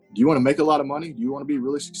Do you want to make a lot of money? Do you want to be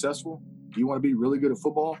really successful? Do you want to be really good at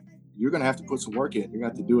football? You're going to have to put some work in. You're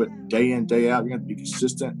going to have to do it day in, day out. You're going to have to be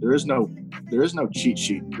consistent. There is no cheat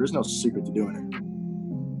sheet. There's no secret to doing it.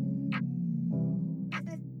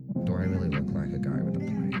 Do I really look like a guy with a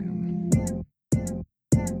plan?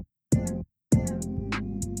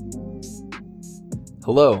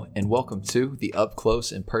 Hello, and welcome to the Up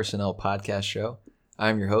Close and Personnel podcast show.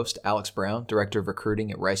 I'm your host, Alex Brown, Director of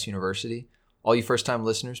Recruiting at Rice University. All you first-time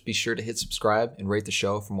listeners, be sure to hit subscribe and rate the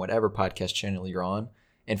show from whatever podcast channel you're on.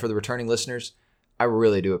 And for the returning listeners, I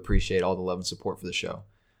really do appreciate all the love and support for the show.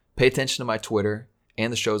 Pay attention to my Twitter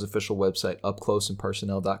and the show's official website,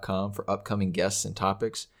 upcloseandpersonnel.com, for upcoming guests and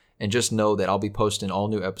topics. And just know that I'll be posting all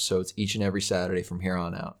new episodes each and every Saturday from here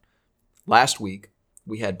on out. Last week,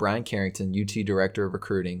 we had Brian Carrington, UT Director of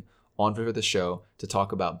Recruiting, on for the show to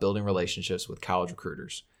talk about building relationships with college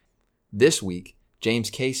recruiters. This week,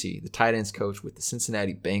 James Casey, the tight ends coach with the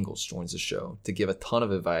Cincinnati Bengals, joins the show to give a ton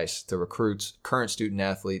of advice to recruits, current student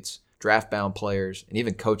athletes, draft-bound players, and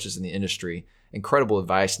even coaches in the industry. Incredible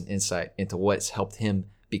advice and insight into what's helped him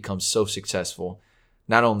become so successful,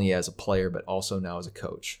 not only as a player, but also now as a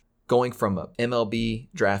coach. Going from an MLB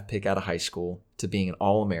draft pick out of high school to being an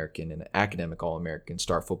All-American and an academic All-American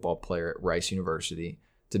star football player at Rice University,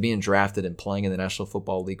 to being drafted and playing in the National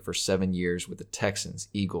Football League for 7 years with the Texans,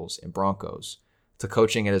 Eagles, and Broncos, to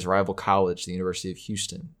coaching at his rival college, the University of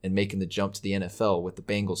Houston, and making the jump to the NFL with the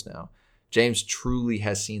Bengals now. James truly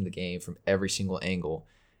has seen the game from every single angle.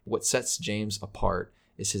 What sets James apart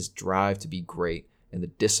is his drive to be great and the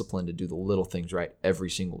discipline to do the little things right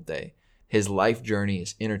every single day. His life journey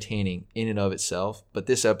is entertaining in and of itself, but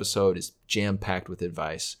this episode is jam-packed with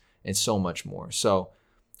advice and so much more. So,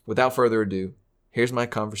 without further ado, here's my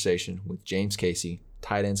conversation with James Casey,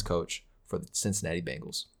 tight ends coach for the Cincinnati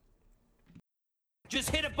Bengals.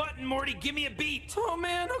 Just hit a button, Morty. Give me a beat. Oh,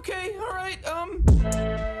 man. Okay. All right.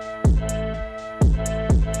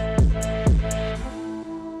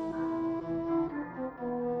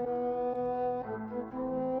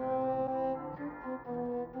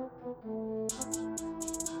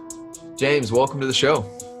 James, welcome to the show.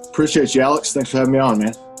 Appreciate you, Alex. Thanks for having me on,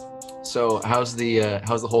 man. So how's the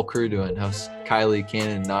whole crew doing? How's Kylie,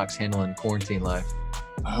 Cannon, and Knox handling quarantine life?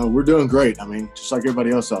 We're doing great. I mean, just like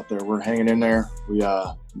everybody else out there, we're hanging in there. We,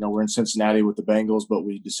 we're in Cincinnati with the Bengals, but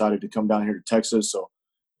we decided to come down here to Texas. So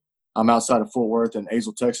I'm outside of Fort Worth in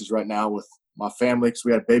Azle, Texas right now with my family because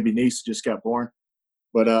we had a baby niece who just got born.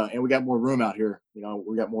 But and we got more room out here. You know,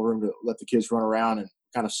 we got more room to let the kids run around and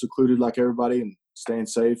kind of secluded like everybody and staying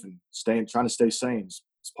safe and trying to stay sane as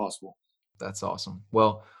possible. That's awesome.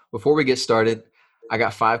 Well, before we get started, I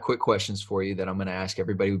got 5 quick questions for you that I'm going to ask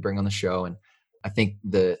everybody we bring on the show. And I think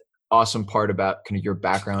the awesome part about kind of your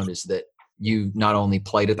background is that you not only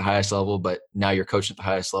played at the highest level, but now you're coaching at the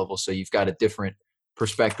highest level. So you've got a different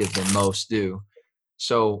perspective than most do.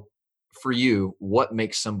 So for you, what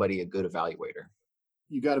makes somebody a good evaluator?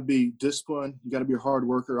 You got to be disciplined. You got to be a hard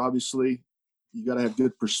worker, obviously. You got to have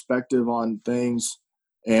good perspective on things.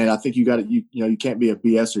 And I think you got to, you can't be a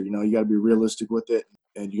BSer, you got to be realistic with it.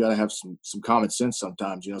 And you got to have some common sense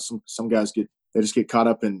sometimes. Some guys just get caught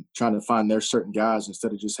up in trying to find their certain guys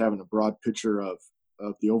instead of just having a broad picture of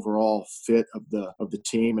the overall fit of the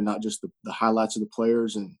team and not just the highlights of the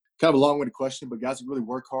players. And kind of a long-winded question, but guys really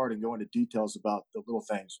work hard and go into details about the little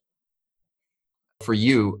things. For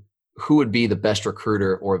you, who would be the best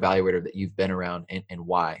recruiter or evaluator that you've been around and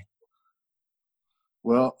why?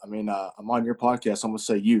 Well, I mean, I'm on your podcast. I'm going to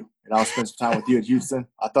say you, and I'll spend some time with you at Houston.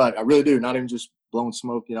 I really do, not even just blowing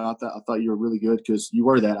smoke. I thought you were really good because you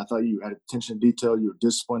were that. I thought you had attention to detail. You were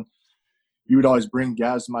disciplined. You would always bring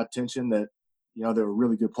guys to my attention that, they were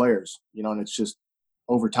really good players, and it's just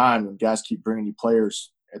over time when guys keep bringing you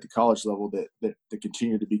players at the college level that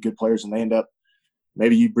continue to be good players and they end up,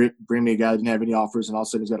 maybe you bring me a guy that didn't have any offers and all of a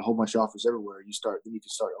sudden he's got a whole bunch of offers everywhere. You can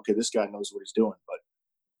start, okay, this guy knows what he's doing. But,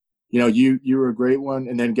 you were a great one.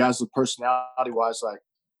 And then guys with personality-wise, like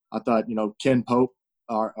I thought, Ken Pope,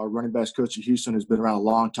 our running backs coach at Houston, has been around a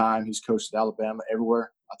long time. He's coached at Alabama,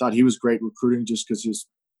 everywhere. I thought he was great recruiting just because his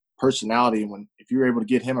personality. And if you were able to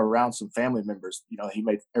get him around some family members, he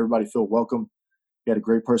made everybody feel welcome. He had a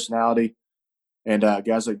great personality. And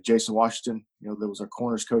guys like Jason Washington, that was our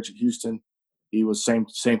corners coach at Houston. He was same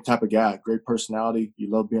type of guy, great personality. You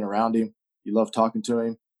love being around him. You love talking to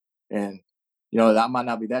him. And I might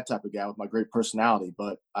not be that type of guy with my great personality,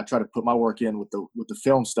 but I try to put my work in with the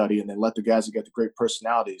film study and then let the guys that got the great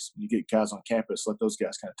personalities, you get guys on campus, let those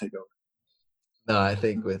guys kind of take over. No, I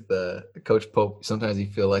think with Coach Pope, sometimes you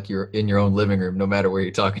feel like you're in your own living room, no matter where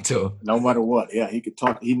you're talking to him. No matter what. Yeah, he could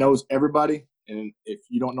talk. He knows everybody. And if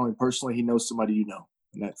you don't know him personally, he knows somebody you know.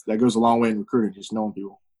 And that goes a long way in recruiting, just knowing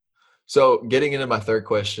people. So getting into my third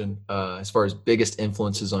question, as far as biggest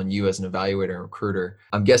influences on you as an evaluator and recruiter,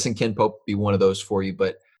 I'm guessing Ken Pope would be one of those for you,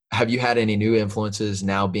 but have you had any new influences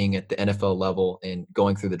now being at the NFL level and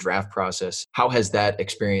going through the draft process? How has that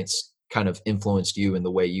experience kind of influenced you in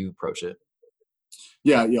the way you approach it?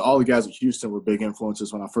 Yeah, all the guys at Houston were big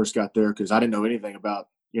influences when I first got there because I didn't know anything about,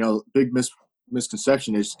 big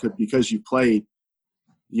misconception is because you played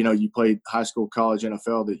high school, college,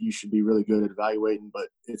 NFL, that you should be really good at evaluating, but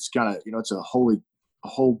it's kind of, it's a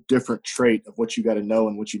whole different trait of what you got to know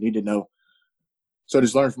and what you need to know. So I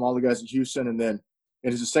just learned from all the guys in Houston, and then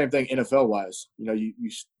it's the same thing NFL wise. You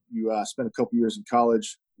spent a couple years in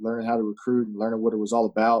college learning how to recruit and learning what it was all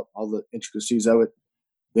about, all the intricacies of it.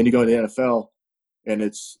 Then you go to the NFL, and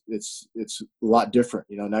it's a lot different.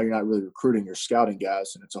 Now you're not really recruiting, you're scouting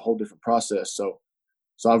guys, and it's a whole different process. So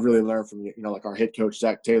I've really learned from, like our head coach,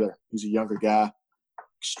 Zach Taylor. He's a younger guy,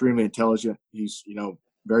 extremely intelligent. He's,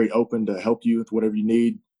 very open to help you with whatever you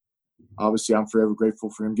need. Obviously, I'm forever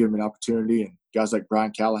grateful for him giving me an opportunity. And guys like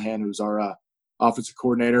Brian Callahan, who's our offensive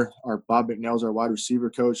coordinator, our Bob McNeil's our wide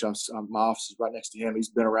receiver coach. My office is right next to him. He's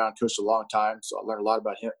been around, coached a long time. So I learned a lot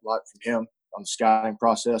from him on the scouting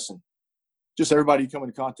process. And just everybody you come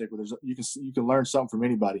into contact with, you can learn something from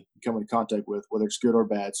anybody you come into contact with, whether it's good or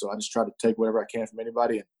bad. So I just try to take whatever I can from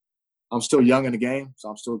anybody. And I'm still young in the game, so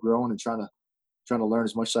I'm still growing and trying to learn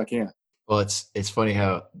as much as I can. Well, it's funny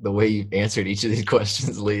how the way you've answered each of these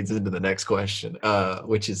questions leads into the next question,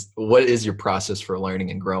 which is, what is your process for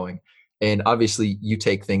learning and growing? And obviously you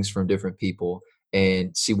take things from different people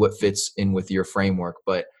and see what fits in with your framework.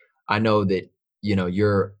 But I know that,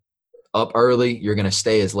 you're up early, you're going to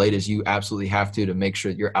stay as late as you absolutely have to make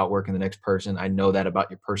sure that you're outworking the next person. I know that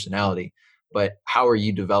about your personality, but how are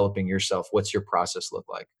you developing yourself? What's your process look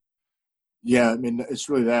like? Yeah, I mean, it's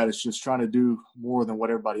really that. It's just trying to do more than what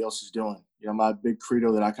everybody else is doing. My big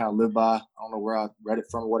credo that I kind of live by, I don't know where I read it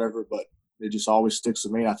from or whatever, but it just always sticks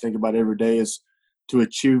with me. And I think about it every day is to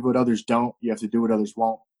achieve what others don't, you have to do what others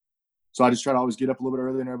won't. So I just try to always get up a little bit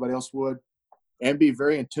earlier than everybody else would and be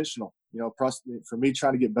very intentional. For me,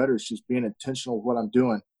 trying to get better is just being intentional with what I'm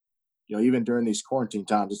doing. Even during these quarantine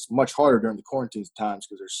times, it's much harder during the quarantine times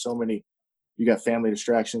because there's so many, you got family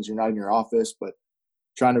distractions, you're not in your office, but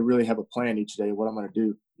trying to really have a plan each day, what I'm going to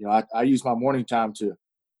do. I use my morning time to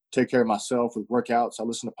take care of myself with workouts. I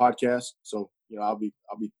listen to podcasts. So,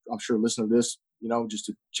 I'm sure listening to this, just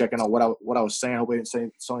to check in on what I was saying. I hope I didn't say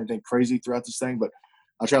anything crazy throughout this thing, but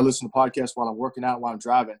I try to listen to podcasts while I'm working out, while I'm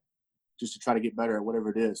driving, just to try to get better at whatever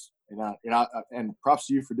it is. And props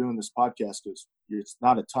to you for doing this podcast, because it's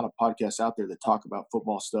not a ton of podcasts out there that talk about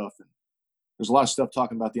football stuff. And there's a lot of stuff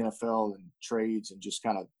talking about the NFL and trades and just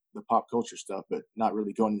kind of the pop culture stuff, but not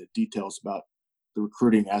really going into details about the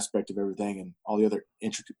recruiting aspect of everything and all the other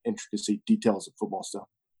intricacy details of football stuff.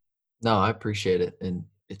 No, I appreciate it. And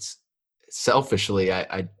it's selfishly,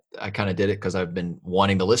 I kind of did it because I've been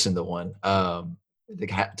wanting to listen to one,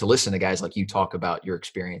 to listen to guys like you talk about your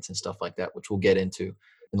experience and stuff like that, which we'll get into.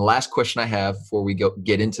 And the last question I have before we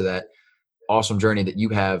get into that awesome journey that you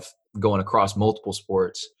have going across multiple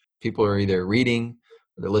sports, people are either reading,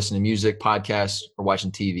 or they're listening to music, podcasts, or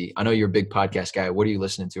watching TV. I know you're a big podcast guy. What are you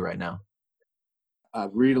listening to right now? I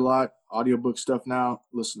read a lot, audiobook stuff now,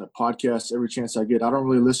 listen to podcasts every chance I get. I don't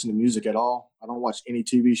really listen to music at all. I don't watch any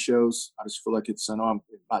TV shows. I just feel like it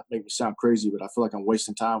might make me sound crazy, but I feel like I'm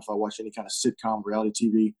wasting time if I watch any kind of sitcom, reality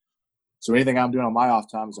TV. So anything I'm doing on my off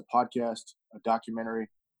time is a podcast, a documentary,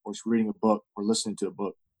 or just reading a book or listening to a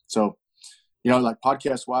book. So, like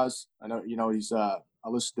podcast wise, I know, I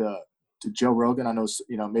listen to Joe Rogan. I know,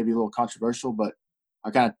 maybe a little controversial, but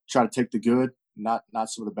I kind of try to take the good, not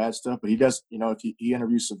some of the bad stuff. But he does, if he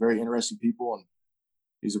interviews some very interesting people, and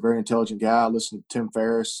he's a very intelligent guy. I listen to Tim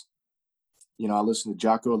Ferriss. I listen to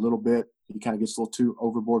Jocko a little bit. He kind of gets a little too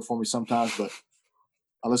overboard for me sometimes, but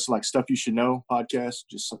I listen to like Stuff You Should Know podcast.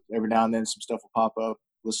 Just every now and then some stuff will pop up.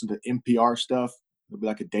 Listen to NPR stuff. It'll be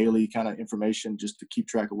like a daily kind of information just to keep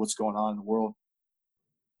track of what's going on in the world.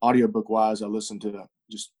 Audiobook wise, I listen to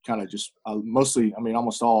mostly,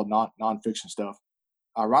 almost all nonfiction stuff.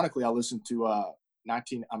 Ironically, I listened to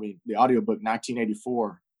the audiobook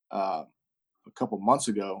 1984 a couple months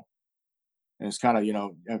ago. And it's kind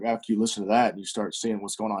of, after you listen to that and you start seeing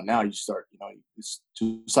what's going on now, you start, it's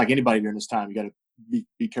just like anybody during this time, you got to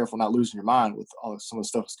be careful not losing your mind with some of the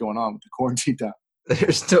stuff that's going on with the quarantine time.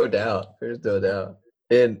 There's no doubt.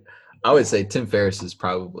 And I would say Tim Ferriss is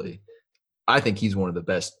probably, I think he's one of the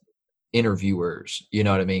best interviewers, you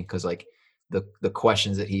know what I mean? Because like the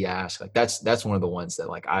questions that he asks, like that's one of the ones that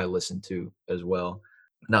like I listen to as well.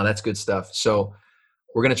 No, that's good stuff. So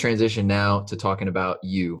we're going to transition now to talking about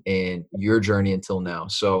you and your journey until now.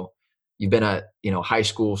 So you've been a high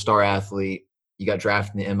school star athlete. You got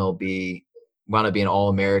drafted in the MLB, wound up being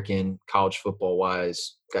All-American college football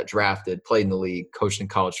wise, got drafted, played in the league, coached in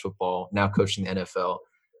college football, now coaching the NFL.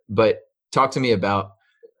 But talk to me about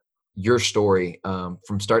your story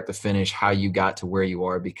from start to finish, how you got to where you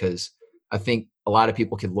are, because I think a lot of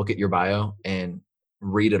people can look at your bio and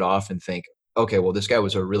read it off and think, okay, well, this guy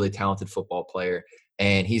was a really talented football player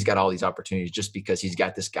and he's got all these opportunities just because he's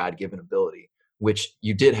got this God-given ability, which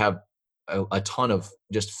you did have a ton of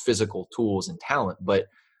just physical tools and talent. But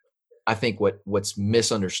I think what's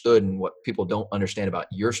misunderstood and what people don't understand about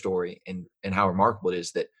your story and how remarkable it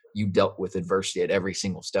is that you dealt with adversity at every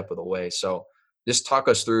single step of the way. So just talk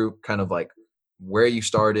us through kind of like where you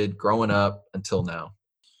started growing up until now.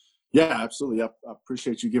 Yeah, absolutely. I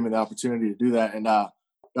appreciate you giving me the opportunity to do that. And I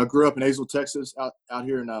grew up in Azle, Texas, out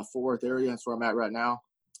here in Fort Worth area. That's where I'm at right now.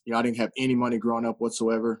 I didn't have any money growing up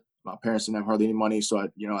whatsoever. My parents didn't have hardly any money, so I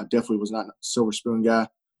definitely was not a silver spoon guy.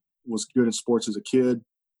 Was good in sports as a kid.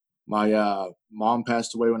 My mom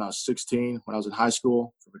passed away when I was 16, when I was in high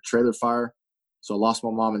school from a trailer fire. So I lost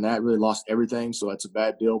my mom in that, really lost everything. So that's a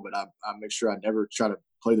bad deal, but I make sure I never try to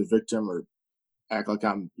play the victim or act like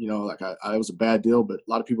I'm, like I was a bad deal, but a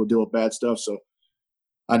lot of people deal with bad stuff. So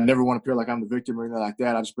I never want to appear like I'm the victim or anything like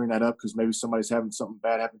that. I just bring that up because maybe somebody's having something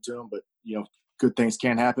bad happen to them, but good things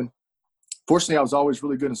can happen. Fortunately, I was always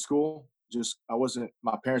really good in school.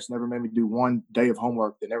 My parents never made me do one day of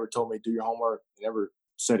homework. They never told me, do your homework. They never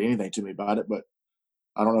said anything to me about it, but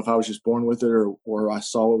I don't know if I was just born with it or I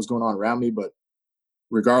saw what was going on around me. But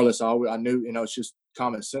regardless, I knew, it's just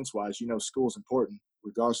common sense wise, school is important.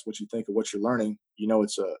 Regardless of what you think of what you're learning,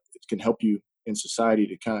 it can help you in society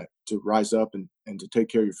to kind of to rise up and to take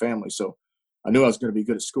care of your family. So I knew I was going to be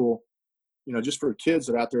good at school. Just for kids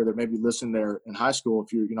that are out there that maybe listen there in high school,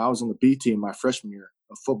 if I was on the B team my freshman year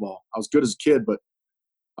of football. I was good as a kid, but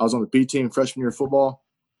I was on the B team freshman year of football.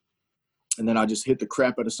 And then I just hit the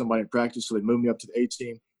crap out of somebody in practice. So they moved me up to the A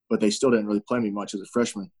team, but they still didn't really play me much as a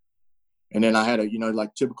freshman. And then I had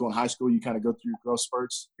like typical in high school, you kind of go through growth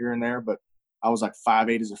spurts here and there, but I was like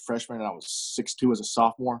 5'8" as a freshman and I was 6'2" as a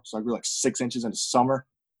sophomore. So I grew like 6 inches in the summer,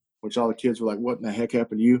 which all the kids were like, what in the heck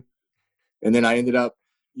happened to you? And then I ended up,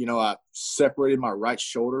 I separated my right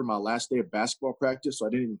shoulder my last day of basketball practice. So I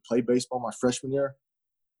didn't even play baseball my freshman year.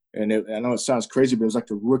 And I know it sounds crazy, but it was like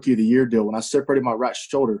the rookie of the year deal. When I separated my right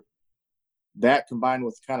shoulder, that combined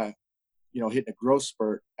with kind of, hitting a growth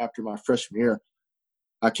spurt after my freshman year,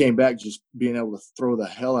 I came back just being able to throw the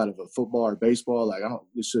hell out of a football or baseball. Like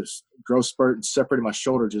it's just growth spurt and separating my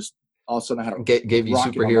shoulder. Just all of a sudden I had a gave you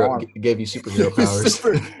superhero powers.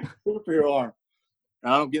 Superhero arm.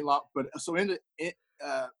 And I don't get locked, but so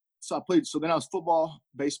so I played. So then I was football,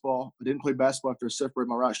 baseball. I didn't play basketball after I separated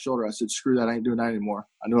my right shoulder. I said, screw that. I ain't doing that anymore.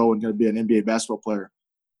 I knew I wasn't going to be an NBA basketball player.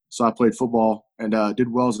 So I played football and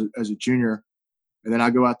did well as a junior. And then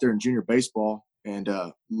I go out there in junior baseball and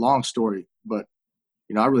long story, but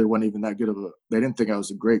I really wasn't even that good of they didn't think I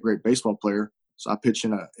was a great baseball player. So I pitch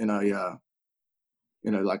in a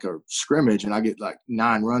like a scrimmage and I get like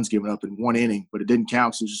 9 runs given up in 1 inning, but it didn't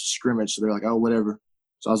count because it was just a scrimmage. So they're like, oh, whatever.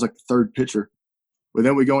 So I was like the third pitcher. But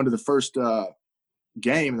then we go into the first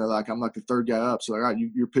game and they're like, I'm like the third guy up. So like, all right,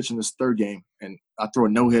 you're pitching this third game. And I throw a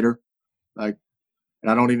no-hitter. And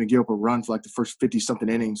I don't even give up a run for like the first 50-something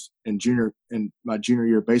innings in my junior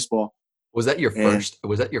year of baseball. Was that your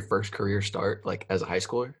first career start, like as a high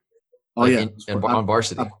schooler? Oh, yeah. On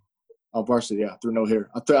varsity? On varsity, yeah. Threw no hitter.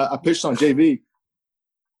 I pitched on JV,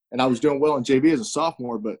 and I was doing well on JV as a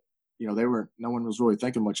sophomore, but no one was really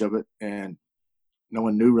thinking much of it, and no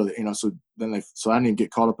one knew really. So I didn't even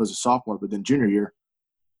get called up as a sophomore. But then junior year,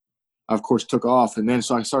 I of course took off, and then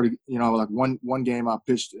so I started. Like one game I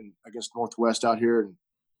pitched against Northwest out here, and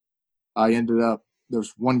I ended up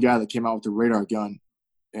there's one guy that came out with the radar gun.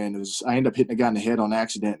 And I ended up hitting a guy in the head on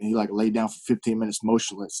accident, and he like laid down for 15 minutes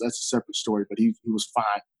motionless. That's a separate story, but he was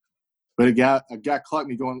fine. But a guy clocked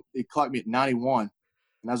me at 91, and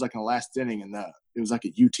I was like in the last inning, and it was like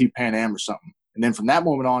a UT Pan Am or something. And then from that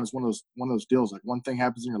moment on, it's one of those deals. Like one thing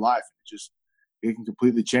happens in your life, it can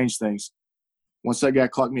completely change things. Once that guy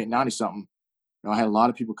clocked me at 90 something, I had a lot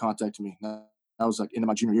of people contacting me. I was like into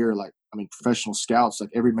my junior year, professional scouts,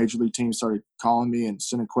 like every major league team started calling me and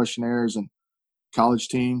sending questionnaires and college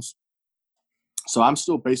teams. So I'm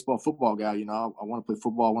still a baseball, football guy. I want to play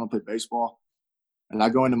football. I want to play baseball. And I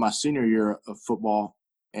go into my senior year of football,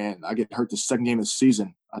 and I get hurt the second game of the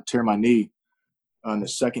season. I tear my knee. In the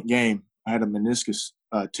second game, I had a meniscus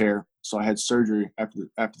tear. So I had surgery after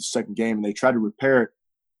the second game, and they tried to repair it.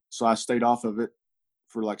 So I stayed off of it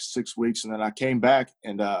for like 6 weeks. And then I came back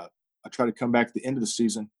and I tried to come back at the end of the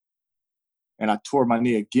season and I tore my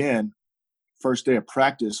knee again, first day of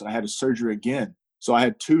practice, and I had a surgery again. So I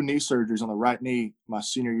had 2 knee surgeries on the right knee my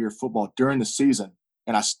senior year of football during the season,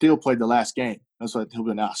 and I still played the last game. That's what I tell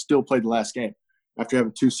you now. I still played the last game after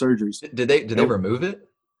having 2 surgeries. Did they remove it?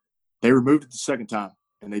 They removed it the second time,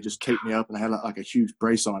 and they just taped me up, and I had like a huge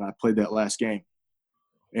brace on. I played that last game.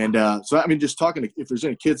 And so, I mean, just talking to – if there's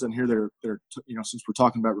any kids in here that are you know, since we're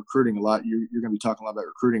talking about recruiting a lot, you're going to be talking a lot about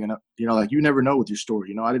recruiting. And, you know, like you never know with your story.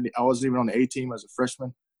 You know, I wasn't even on the A team as a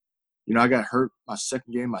freshman. You know, I got hurt my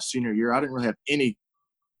second game my senior year. I didn't really have any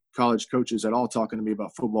college coaches at all talking to me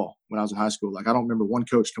about football when I was in high school. Like, I don't remember one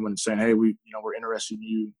coach coming and saying, hey, we're interested in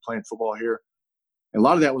you playing football here. And a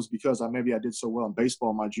lot of that was because I did so well in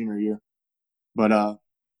baseball my junior year. But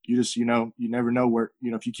you just, you know, you never know where, you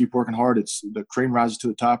know, if you keep working hard, it's the cream rises to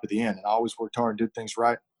the top at the end. And I always worked hard and did things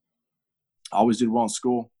right. I always did well in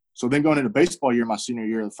school. So then going into baseball year, my senior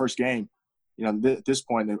year, the first game, you know, at this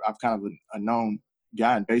point, I'm kind of a known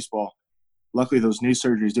guy in baseball. Luckily, those knee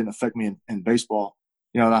surgeries didn't affect me in baseball.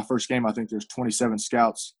 You know, my first game, I think there's 27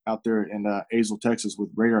 scouts out there in Azle, Texas with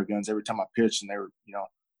radar guns every time I pitched. And they were, you know,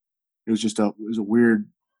 it was a weird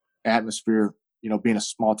atmosphere, you know, being a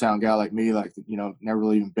small town guy like me, like, you know, never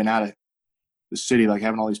really even been out of the city, like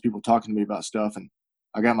having all these people talking to me about stuff. And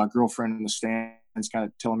I got my girlfriend in the stands kind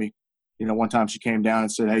of telling me, you know, one time she came down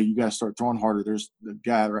and said, hey, you got to start throwing harder. There's the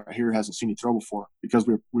guy right here hasn't seen you throw before, because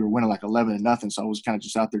we were winning like 11-0. So I was kind of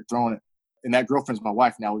just out there throwing it. And that girlfriend's my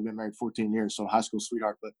wife now. We've been married 14 years, so high school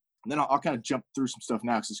sweetheart. But then I'll kind of jump through some stuff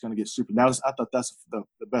now because it's going to get super. I thought that's the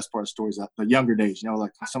best part of stories, the younger days, you know,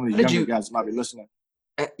 like some of these younger guys might be listening.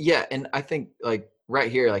 Yeah, and I think like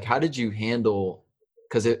right here, like how did you handle,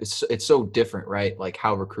 because it's so different, right? Like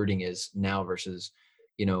how recruiting is now versus,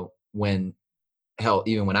 you know,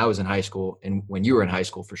 even when I was in high school and when you were in high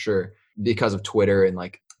school for sure, because of Twitter and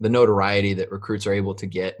like the notoriety that recruits are able to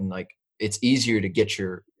get, and like it's easier to get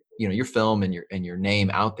your film and your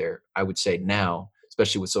name out there, I would say now,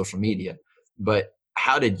 especially with social media. But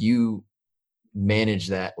how did you manage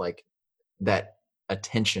that, like that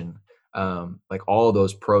attention, like all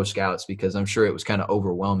those pro scouts, because I'm sure it was kind of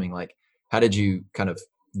overwhelming. Like how did you kind of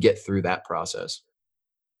get through that process?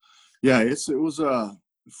 Yeah, it was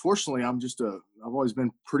fortunately, I've always been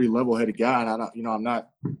a pretty level-headed guy, and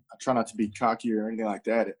I try not to be cocky or anything like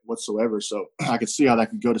that whatsoever. So I could see how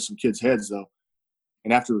that could go to some kids' heads though.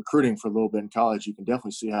 And after recruiting for a little bit in college, you can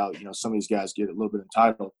definitely see how, you know, some of these guys get a little bit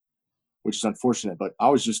entitled, which is unfortunate. But I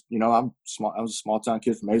was just, you know, I was a small town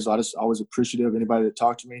kid from Azle. I just always appreciative of anybody that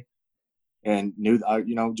talked to me, and knew,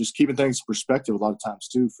 you know, just keeping things in perspective a lot of times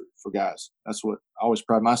too for guys. That's what I always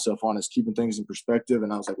pride myself on, is keeping things in perspective.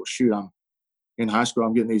 And I was like, well, shoot, I'm in high school.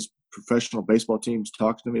 I'm getting these professional baseball teams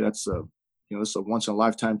talking to me. That's it's a once in a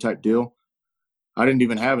lifetime type deal. I didn't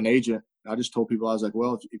even have an agent. I just told people, I was like,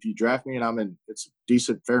 well, if you draft me and it's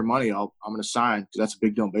decent, fair money, I'm going to sign, because that's a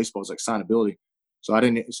big deal in baseball. It's like signability. So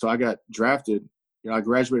I got drafted. You know, I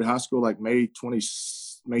graduated high school like May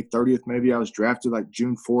 30th, maybe. I was drafted like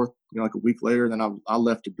June 4th, you know, like a week later. Then I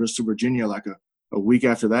left to Bristol, Virginia, like a week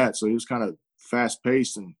after that. So it was kind of fast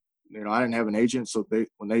paced, and, you know, I didn't have an agent. So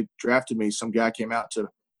when they drafted me, some guy came out to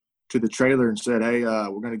the trailer and said, hey,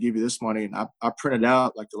 we're going to give you this money. And I printed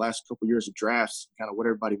out like the last couple of years of drafts, kind of what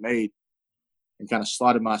everybody made, and kind of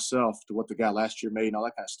slotted myself to what the guy last year made and all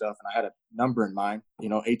that kind of stuff. And I had a number in mind, you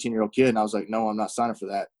know, 18-year-old kid. And I was like, no, I'm not signing for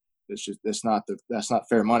that. That's not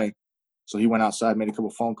fair money. So he went outside, made a couple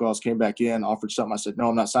phone calls, came back in, offered something. I said, no,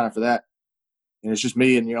 I'm not signing for that. And it's just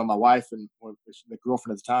me and, you know, my wife and the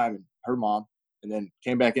girlfriend at the time and her mom. And then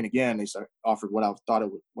came back in again. They offered what I thought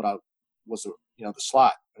was the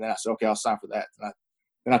slot. And then I said, okay, I'll sign for that. And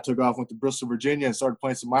then I took off, went to Bristol, Virginia, and started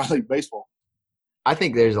playing some minor league baseball. I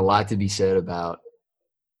think there's a lot to be said about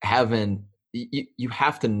having you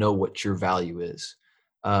have to know what your value is,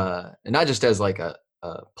 and not just as like a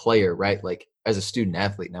player, right? Like as a student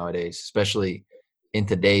athlete nowadays, especially in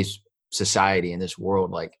today's society in this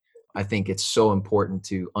world. Like I think it's so important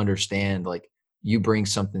to understand, like you bring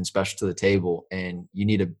something special to the table, and you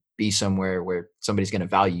need to be somewhere where somebody's going to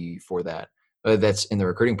value you for that, whether that's in the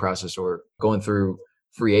recruiting process or going through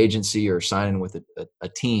free agency or signing with a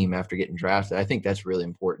team after getting drafted. I think that's really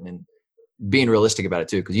important, and being realistic about it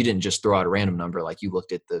too, because you didn't just throw out a random number. Like you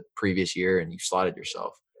looked at the previous year and you slotted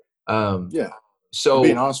yourself. Yeah. So and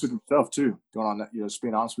being honest with yourself too, going on that, you know, just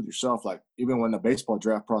being honest with yourself. Like even when the baseball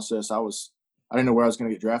draft process, I didn't know where I was going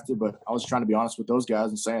to get drafted, but I was trying to be honest with those guys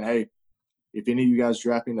and saying, hey, if any of you guys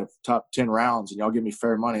draft me in the top 10 rounds and y'all give me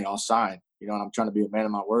fair money, I'll sign, you know, and I'm trying to be a man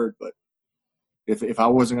of my word. But if I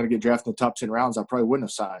wasn't going to get drafted in the top 10 rounds, I probably wouldn't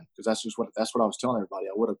have signed, because that's what I was telling everybody.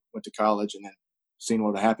 I would have went to college and then seen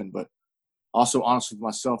what would have happened. But also honest with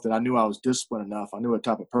myself that I knew I was disciplined enough. I knew what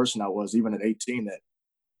type of person I was, even at 18, that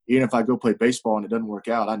even if I go play baseball and it doesn't work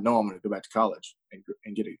out, I know I'm going to go back to college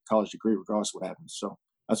and get a college degree regardless of what happens. So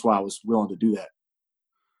that's why I was willing to do that.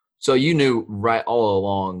 So you knew right all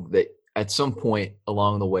along that at some point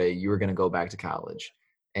along the way you were going to go back to college.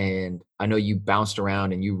 And I know you bounced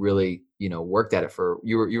around and you really, worked at it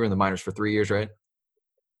you were in the minors for 3 years, right?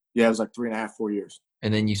 Yeah, it was like 3.5, 4 years.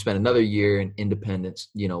 And then you spent another year in independence,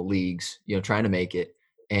 leagues, trying to make it.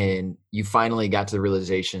 And you finally got to the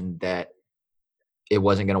realization that it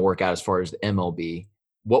wasn't going to work out as far as the MLB.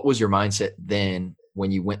 What was your mindset then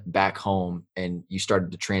when you went back home and you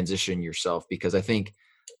started to transition yourself? Because I think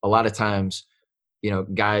a lot of times,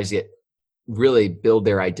 guys really build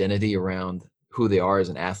their identity around who they are as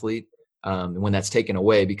an athlete. And when that's taken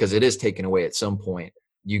away, because it is taken away at some point,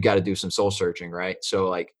 you got to do some soul searching, right? So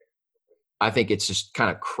like, I think it's just kind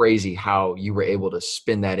of crazy how you were able to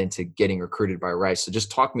spin that into getting recruited by Rice. So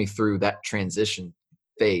just talk me through that transition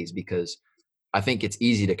phase, because I think it's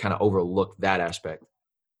easy to kind of overlook that aspect.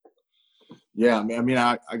 Yeah,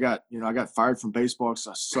 I got fired from baseball because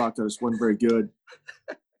I sucked. I just wasn't very good.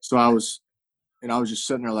 So I was just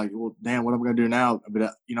sitting there like, well, damn, what am I going to do now?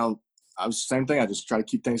 But I was the same thing. I just tried to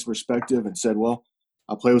keep things in perspective and said, well,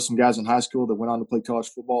 I played with some guys in high school that went on to play college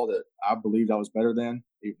football that I believed I was better than,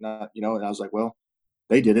 even not, and I was like, well,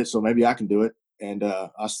 they did it, so maybe I can do it. And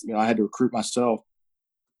I had to recruit myself.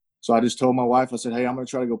 So I just told my wife, I said, hey, I'm going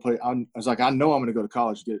to try to go play. I was like, I know I'm going to go to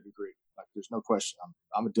college to get a degree. Like, there's no question.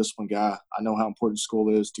 I'm a disciplined guy. I know how important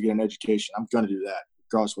school is to get an education. I'm going to do that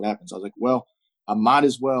regardless of what happens. I was like, well, I might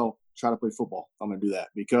as well try to play football. I'm going to do that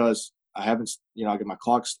because I haven't, I get my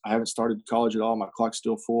clocks. I haven't started college at all. My clock's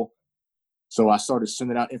still full. So I started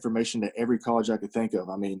sending out information to every college I could think of.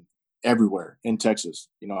 I mean, everywhere in Texas.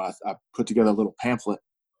 I put together a little pamphlet,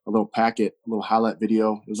 a little packet, a little highlight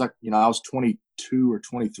video. It was like, I was 22 or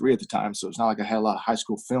 23 at the time, so it's not like I had a lot of high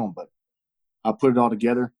school film, but I put it all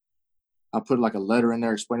together. I put like a letter in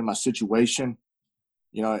there explaining my situation.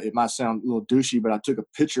 It might sound a little douchey, but I took a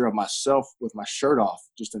picture of myself with my shirt off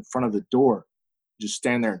just in front of the door, just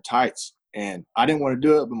standing there in tights. And I didn't want to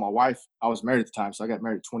do it, but my wife, I was married at the time, so I got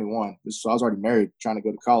married at 21. So I was already married, trying to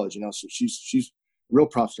go to college, so she's real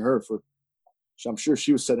props to her I'm sure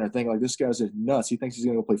she was sitting there thinking, like, this guy's nuts. He thinks he's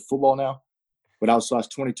going to go play football now. But I was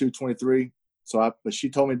 22, 23. But she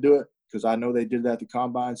told me to do it because I know they did that at the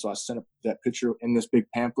combine. So I sent up that picture in this big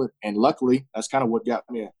pamphlet. And luckily, that's kind of what got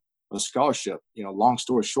me a scholarship. Long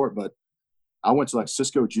story short, but I went to like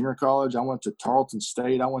Cisco Junior College. I went to Tarleton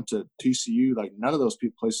State. I went to TCU. Like, none of those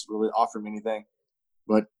places really offered me anything.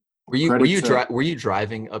 But were you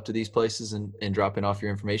driving up to these places and dropping off your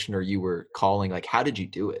information, or you were calling? Like, how did you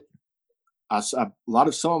do it? Some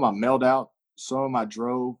of them I mailed out. Some of them I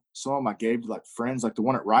drove. Some of them I gave to like friends. Like the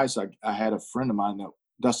one at Rice, I had a friend of mine,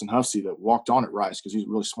 Dustin Huffsey, that walked on at Rice because he's a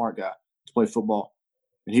really smart guy to play football.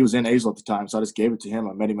 And he was in Azle at the time, so I just gave it to him.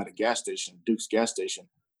 I met him at a gas station, Duke's gas station,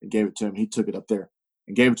 and gave it to him. He took it up there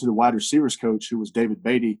and gave it to the wide receivers coach, who was David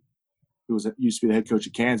Beatty, who used to be the head coach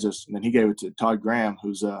of Kansas. And then he gave it to Todd Graham,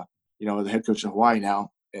 who's the head coach of Hawaii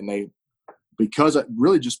now. And because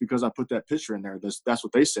I put that picture in there, that's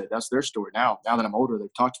what they said. That's their story. Now that I'm older,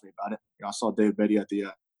 they've talked to me about it. I saw David Beatty at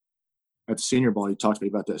the Senior Bowl. He talked to me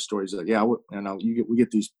about that story. He's like, yeah, we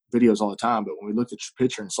get these videos all the time, but when we looked at your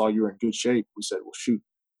picture and saw you were in good shape, we said, well, shoot,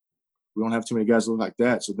 we don't have too many guys that look like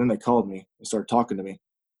that. So then they called me and started talking to me.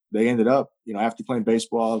 They ended up, after playing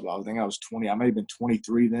baseball, I think I was 20. I may have been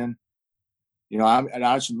 23 then. I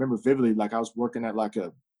just remember vividly, like I was working at like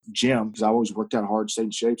a gym because I always worked out hard, stayed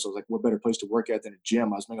in shape. So I was like, what better place to work at than a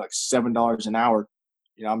gym? I was making like $7 an hour.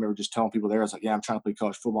 I remember just telling people there, I was like, yeah, I'm trying to play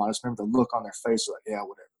college football. I just remember the look on their face, like, yeah,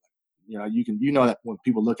 whatever. That when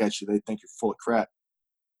people look at you, they think you're full of crap.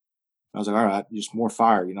 I was like, all right, just more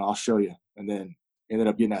fire, I'll show you. And then ended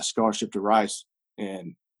up getting that scholarship to Rice.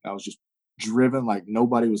 And I was just driven like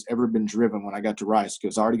nobody was ever been driven when I got to Rice,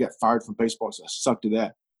 because I already got fired from baseball, so I sucked at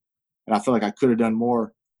that. And I feel like I could have done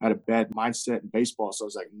more. I had a bad mindset in baseball, so I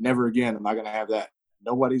was like, never again am I going to have that.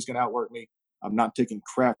 Nobody's going to outwork me. I'm not taking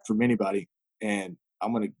crap from anybody, and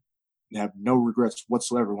I'm going to have no regrets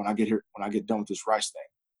whatsoever when I get here, when I get done with this Rice thing.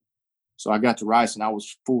 So I got to Rice, and I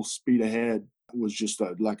was full speed ahead. It was just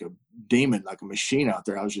like a demon, like a machine out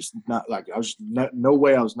there. I was just not like, no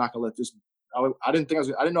way I was not going to let this. I didn't know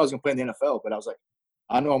I was going to play in the NFL, but I was like,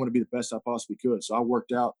 I know I'm going to be the best I possibly could. So I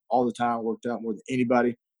worked out all the time, worked out more than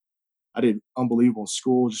anybody. I did unbelievable in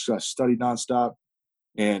school, just studied nonstop.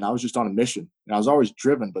 And I was just on a mission. And I was always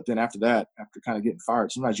driven. But then after that, after kind of getting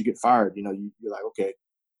fired, sometimes you get fired, you're like, okay,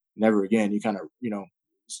 never again. You kind of,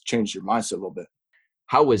 change your mindset a little bit.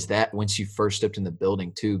 How was that once you first stepped in the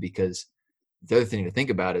building too? Because the other thing to think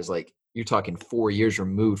about is like you're talking 4 years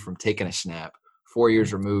removed from taking a snap, 4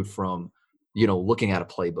 years removed from, looking at a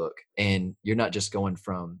playbook. And you're not just going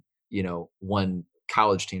from, one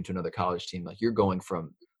college team to another college team. Like you're going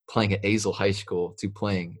from playing at Azle High School to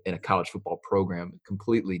playing in a college football program,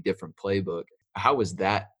 completely different playbook. How was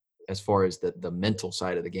that as far as the mental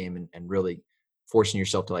side of the game and really forcing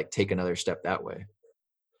yourself to like take another step that way?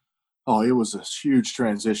 Oh, it was a huge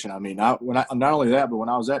transition. I mean, not only that, but when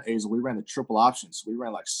I was at Azle, we ran the triple options. We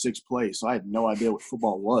ran like 6 plays, so I had no idea what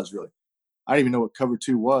football was really. I didn't even know what cover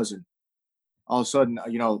 2 was, and all of a sudden,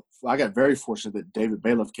 I got very fortunate that David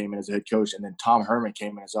Bailiff came in as a head coach, and then Tom Herman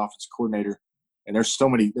came in as offensive coordinator. And there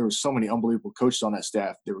were so many unbelievable coaches on that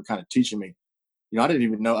staff that were kind of teaching me. I didn't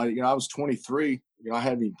even know. I was 23. I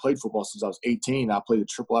hadn't even played football since I was 18. I played the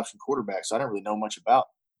triple option quarterback, so I didn't really know much about.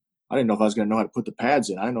 I didn't know if I was going to know how to put the pads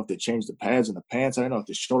in. I didn't know if they changed the pads and the pants. I didn't know if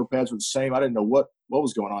the shoulder pads were the same. I didn't know what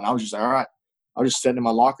was going on. I was just like, all right. I was just sitting in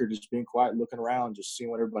my locker, just being quiet, looking around, just seeing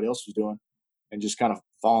what everybody else was doing, and just kind of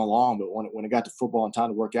following along. But when it got to football and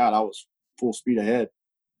time to work out, I was full speed ahead.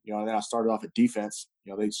 And then I started off at defense.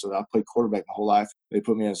 So I played quarterback my whole life. They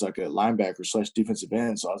put me as like a linebacker / defensive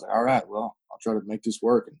end. So I was like, all right, well, I'll try to make this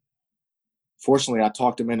work. And fortunately, I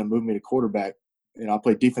talked them into moving me to quarterback. I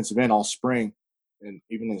played defensive end all spring. And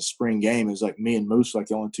even in the spring game, it was like me and Moose, like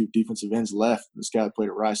the only 2 defensive ends left. This guy that played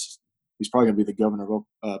at Rice, he's probably going to be the governor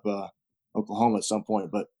of Oklahoma at some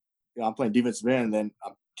point. But I'm playing defensive end, and then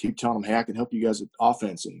I keep telling him, hey, I can help you guys with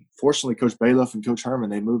offense. And fortunately, Coach Bailiff and Coach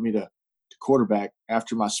Herman, they moved me to quarterback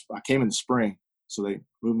after I came in the spring. So they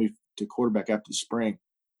moved me to quarterback after the spring.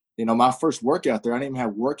 My first workout there, I didn't even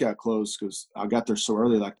have workout clothes because I got there so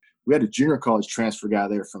early. Like we had a junior college transfer guy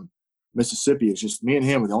there from Mississippi. It's just me and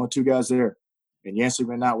him were the only 2 guys there. And Yancey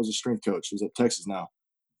Van Knight was a strength coach. He was at Texas now.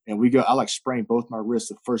 And I like sprained both my wrists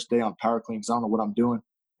the first day on power clean because I don't know what I'm doing.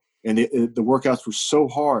 And the workouts were so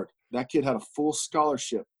hard. That kid had a full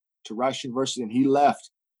scholarship to Rice University, and he left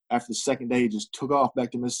after the second day. He just took off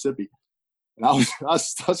back to Mississippi. And I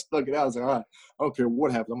stuck it out. I was like, all right, I don't care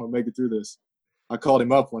what happens. I'm going to make it through this. I called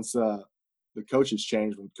him up once the coaches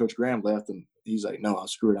changed when Coach Graham left, and he's like, no,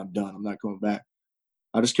 screw it. I'm done. I'm not going back.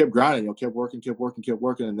 I just kept grinding, kept working,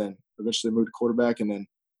 and then eventually moved to quarterback. And then,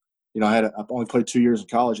 I've only played 2 years in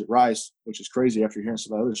college at Rice, which is crazy after hearing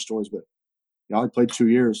some of the other stories. But I only played 2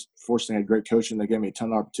 years. Fortunately, I had great coaching. They gave me a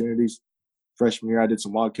ton of opportunities. Freshman year, I did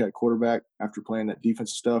some Wildcat quarterback after playing that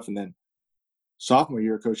defensive stuff. And then sophomore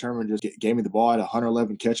year, Coach Herman just gave me the ball. I had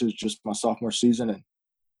 111 catches just my sophomore season. And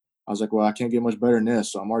I was like, well, I can't get much better than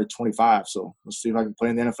this. So I'm already 25. So let's see if I can play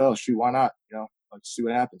in the NFL. Shoot, why not? Let's see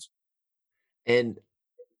what happens. And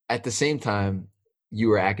at the same time, you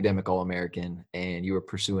were academic All-American and you were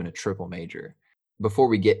pursuing a triple major. Before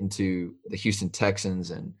we get into the Houston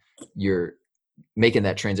Texans and you're making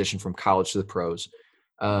that transition from college to the pros,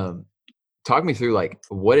 talk me through like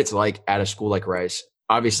what it's like at a school like Rice.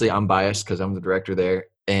 Obviously, I'm biased because I'm the director there,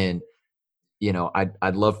 and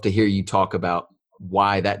I'd love to hear you talk about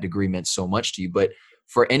why that degree meant so much to you. But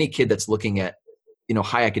for any kid that's looking at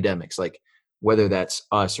high academics, like whether that's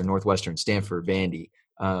us or Northwestern, Stanford, Vandy,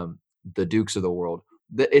 the Dukes of the world,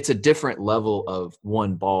 it's a different level of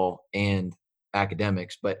ball and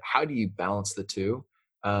academics. But how do you balance the two?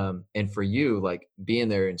 And for you, like being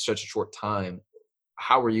there in such a short time,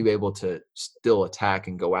 how were you able to still attack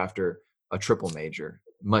and go after a triple major,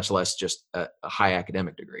 much less just a high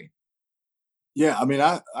academic degree? Yeah, I mean,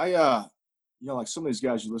 I like some of these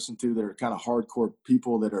guys you listen to that are kind of hardcore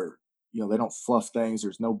people that are, they don't fluff things.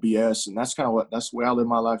 There's no BS, and that's the way I live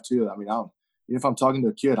my life too. I mean, if I'm talking to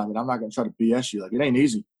a kid, I'm not going to try to BS you. Like it ain't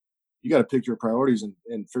easy. You got to pick your priorities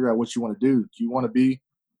and figure out what you want to do. Do you want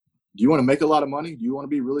to make a lot of money? Do you want to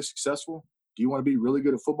be really successful? Do you want to be really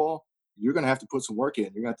good at football? You're going to have to put some work in.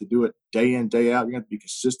 You're going to have to do it day in, day out. You're going to have to be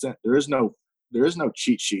consistent. There is no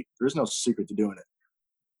cheat sheet. There is no secret to doing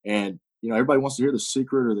it. And, everybody wants to hear the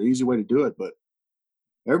secret or the easy way to do it, but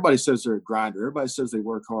everybody says they're a grinder. Everybody says they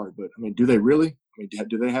work hard, but I mean, do they really? I mean,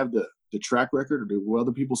 do they have the track record, or do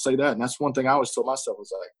other people say that? And that's one thing I always told myself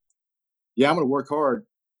was like, yeah, I'm going to work hard,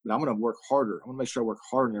 but I'm going to work harder. I'm going to make sure I work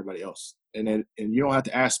harder than everybody else. And you don't have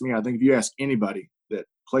to ask me. I think if you ask anybody that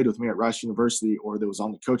played with me at Rice University or that was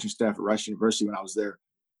on the coaching staff at Rice University when I was there,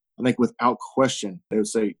 I think without question, they would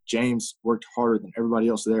say James worked harder than everybody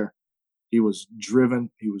else there. He was driven.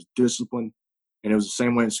 He was disciplined. And it was the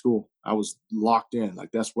same way in school. I was locked in. Like,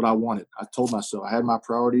 that's what I wanted. I told myself I had my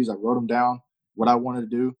priorities. I wrote them down, what I wanted to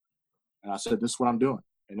do. And I said, this is what I'm doing.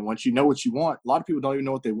 And then once you know what you want, a lot of people don't even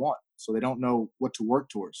know what they want. So they don't know what to work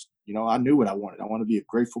towards. You know, I knew what I wanted. I want to be a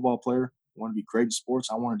great football player. I want to be great in sports.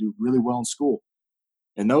 I want to do really well in school.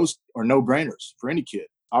 And those are no-brainers for any kid.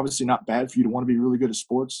 Obviously not bad for you to want to be really good at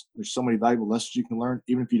sports. There's so many valuable lessons you can learn,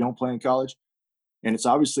 even if you don't play in college. And it's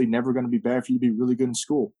obviously never going to be bad for you to be really good in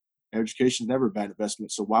school. Education is never a bad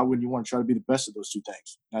investment. So why wouldn't you want to try to be the best at those two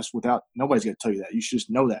things? That's nobody's going to tell you that. You should just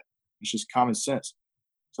know that. It's just common sense.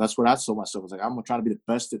 So that's what I told myself. I was like, I'm going to try to be the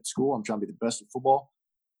best at school. I'm trying to be the best at football.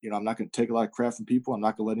 You know, I'm not going to take a lot of crap from people. I'm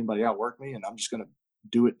not going to let anybody outwork me. And I'm just going to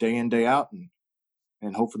do it day in, day out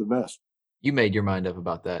and hope for the best. You made your mind up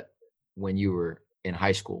about that when you were in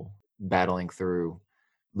high school, battling through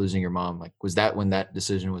losing your mom. Like, was that when that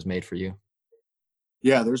decision was made for you?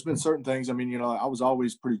 Yeah, there's been certain things. I mean, you know, I was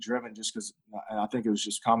always pretty driven just because I think it was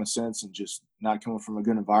just common sense and just not coming from a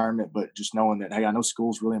good environment, but just knowing that, hey, I know school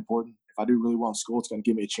is really important. If I do really well in school, it's going to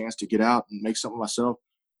give me a chance to get out and make something of myself.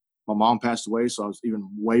 My mom passed away, so I was even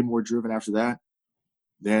way more driven after that.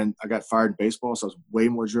 Then I got fired in baseball, so I was way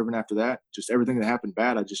more driven after that. Just everything that happened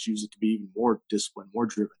bad, I just used it to be even more disciplined, more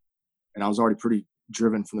driven. And I was already pretty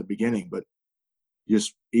driven from the beginning, but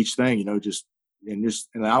just each thing, you know,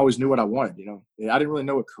 and I always knew what I wanted, you know. I didn't really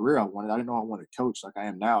know what career I wanted. I didn't know I wanted to coach like I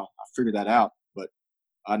am now. I figured that out, but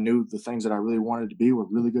I knew the things that I really wanted to be were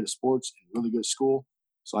really good at sports and really good at school.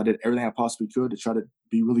 So I did everything I possibly could to try to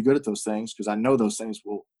be really good at those things because I know those things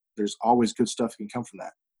there's always good stuff that can come from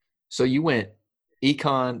that. So you went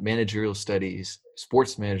econ, managerial studies,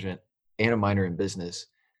 sports management, and a minor in business.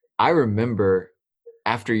 I remember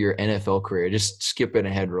after your NFL career, just skipping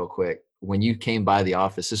ahead real quick, when you came by the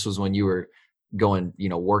office, this was when you were going, you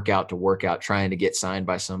know, workout to workout, trying to get signed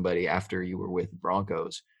by somebody after you were with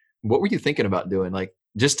Broncos. What were you thinking about doing? Like,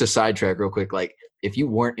 just to sidetrack real quick, like if you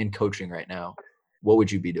weren't in coaching right now, what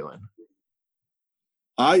would you be doing?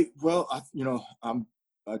 I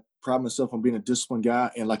pride myself on being a disciplined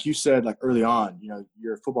guy. And like you said, like early on, you know,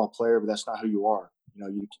 you're a football player, but that's not who you are. You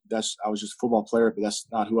know, I was just a football player, but that's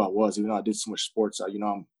not who I was. Even though I did so much sports,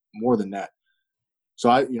 I'm more than that. So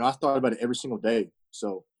I thought about it every single day.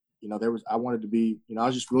 So, you know, I wanted to be, you know, I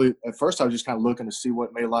was just really, at first I was just kind of looking to see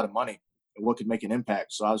what made a lot of money and what could make an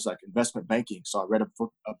impact. So I was like investment banking. So I read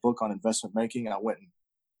a book on investment banking, and I went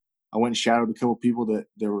and shadowed a couple of people that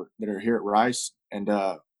are here at Rice, and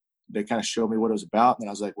they kind of showed me what it was about. And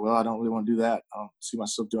I was like, well, I don't really want to do that. I don't see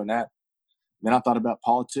myself doing that. Then I thought about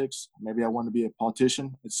politics. Maybe I wanted to be a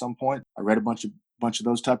politician at some point. I read a bunch of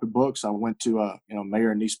those type of books. I went to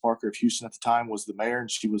Mayor Anise Parker of Houston at the time was the mayor,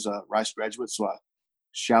 and she was a Rice graduate. So I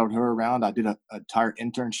shouted her around. I did an entire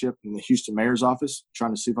internship in the Houston mayor's office,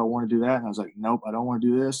 trying to see if I wanted to do that. And I was like, nope, I don't want to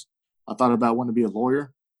do this. I thought about wanting to be a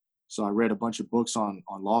lawyer. So I read a bunch of books on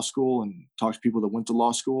law school and talked to people that went to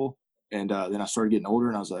law school. And then I started getting older,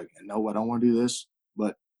 and I was like, no, I don't want to do this.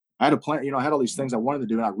 But I had a plan. You know, I had all these things I wanted to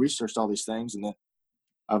do, and I researched all these things. And then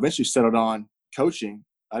I eventually settled on coaching.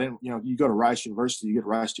 I didn't, you know, you go to Rice University, you get a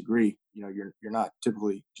Rice degree. You know, you're not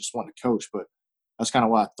typically just wanting to coach. But that's kind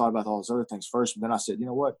of why I thought about all those other things first. But then I said, you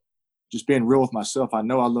know what? Just being real with myself. I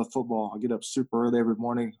know I love football. I get up super early every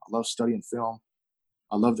morning. I love studying film.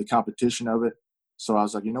 I love the competition of it. So I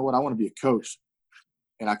was like, you know what? I want to be a coach,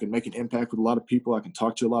 and I can make an impact with a lot of people. I can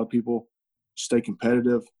talk to a lot of people, stay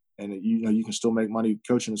competitive, and you can still make money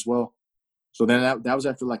coaching as well. So then that was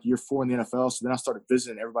after like year 4 in the NFL. So then I started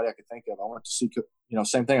visiting everybody I could think of. I wanted to see, you know,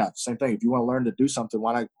 same thing. If you want to learn to do something,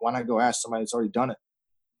 why not go ask somebody that's already done it?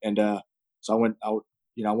 And so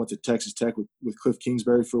I went to Texas Tech with Cliff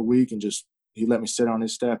Kingsbury for a week, and he let me sit on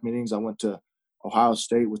his staff meetings. I went to Ohio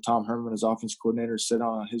State with Tom Herman as offense coordinator, sit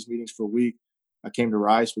on his meetings for a week. I came to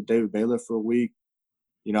Rice with David Bailiff for a week.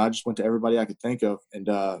 You know, I just went to everybody I could think of and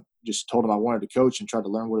just told them I wanted to coach and tried to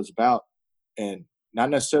learn what it was about. And not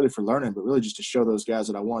necessarily for learning, but really just to show those guys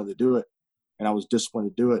that I wanted to do it. And I was disciplined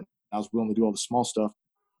to do it. I was willing to do all the small stuff.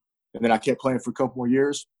 And then I kept playing for a couple more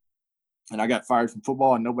years, and I got fired from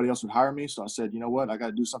football, and nobody else would hire me. So I said, you know what, I got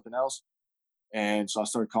to do something else. And so I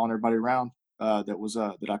started calling everybody around that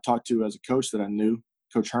I talked to as a coach that I knew.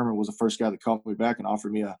 Coach Herman was the first guy that called me back and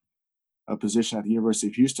offered me a position at the University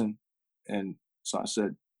of Houston. And so I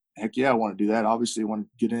said, heck yeah, I want to do that. Obviously I want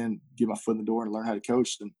to get my foot in the door and learn how to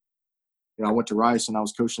coach. And, you know, I went to Rice, and I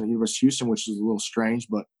was coaching at the University of Houston, which was a little strange,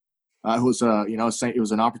 but it was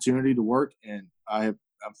an opportunity to work. And I'm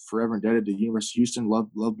forever indebted to the University of Houston.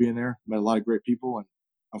 Love being there. Met a lot of great people. And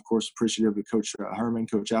of course, appreciative of Coach Herman,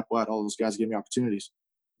 Coach Applewhite, all those guys gave me opportunities.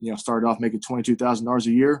 You know, started off making $22,000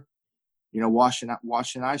 a year, you know,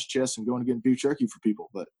 washing ice chests and going to get beef jerky for people.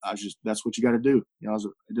 But that's what you got to do. You know,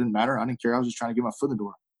 it didn't matter. I didn't care. I was just trying to get my foot in the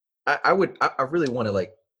door. I really want to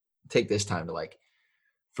like take this time to like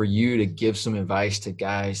for you to give some advice to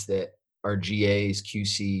guys that are GAs,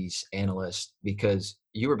 QCs, analysts, because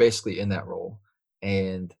you were basically in that role.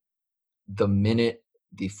 And the minute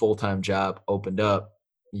the full-time job opened up,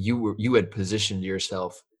 you had positioned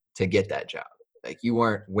yourself to get that job. Like, you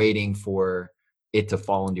weren't waiting for it to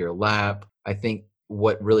fall into your lap. I think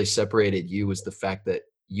what really separated you was the fact that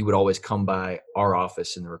you would always come by our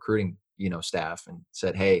office in the recruiting, staff, and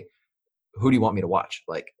said, "Hey, who do you want me to watch?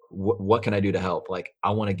 Like, what can I do to help? Like,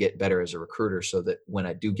 I want to get better as a recruiter so that when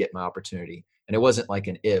I do get my opportunity," and it wasn't like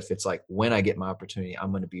an if, it's like, when I get my opportunity,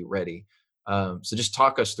 I'm going to be ready. So just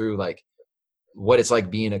talk us through like what it's like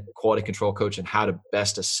being a quality control coach and how to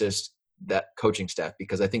best assist that coaching staff,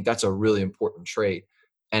 because I think that's a really important trait.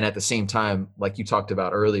 And at the same time, like you talked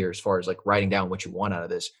about earlier, as far as like writing down what you want out of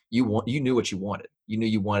this, you knew what you wanted. You knew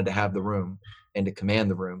you wanted to have the room and to command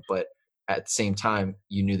the room, but at the same time,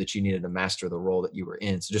 you knew that you needed to master the role that you were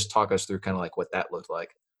in. So just talk us through kind of like what that looked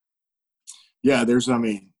like. Yeah, there's so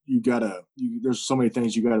many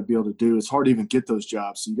things you gotta be able to do. It's hard to even get those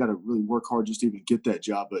jobs. So you gotta really work hard just to even get that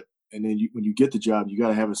job. And then when you get the job, you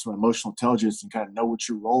gotta have some emotional intelligence and kind of know what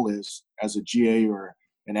your role is as a GA or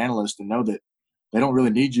an analyst, and know that they don't really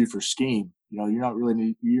need you for scheme. You're not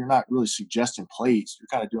really suggesting plays. You're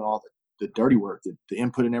kind of doing all the dirty work, the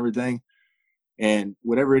input and everything. And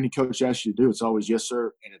whatever any coach asks you to do, it's always yes,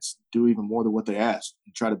 sir. And it's do even more than what they ask,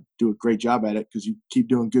 and try to do a great job at it, because you keep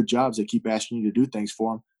doing good jobs. They keep asking you to do things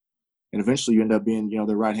for them. And eventually you end up being,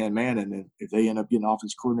 their right-hand man. And then if they end up getting an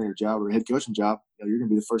offense coordinator job or a head coaching job, you're going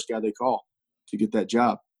to be the first guy they call to get that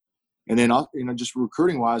job. And then, just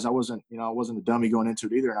recruiting wise, I wasn't a dummy going into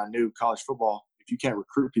it either. And I knew college football, if you can't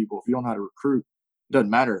recruit people, if you don't know how to recruit, it doesn't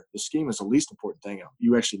matter. The scheme is the least important thing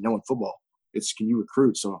you actually know in football. It's, can you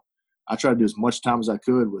recruit? So I tried to do as much time as I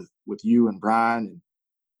could with you and Brian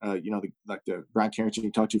and, the Brian Carrington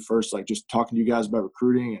you talked to first, like just talking to you guys about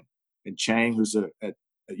recruiting, and Chang, who's at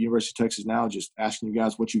University of Texas now, just asking you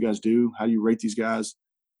guys what you guys do, how do you rate these guys,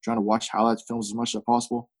 trying to watch highlights, films as much as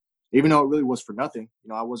possible. Even though it really was for nothing,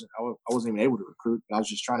 I wasn't even able to recruit, but I was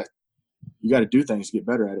just trying to, you got to do things to get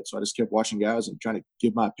better at it. So I just kept watching guys and trying to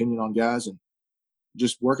give my opinion on guys and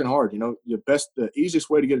just working hard. The easiest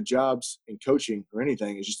way to get jobs in coaching or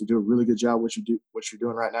anything is just to do a really good job what you're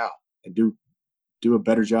doing right now, and do a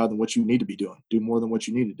better job than what you need to be doing. Do more than what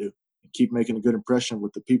you need to do, and keep making a good impression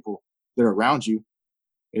with the people that are around you.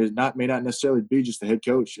 It may not necessarily be just the head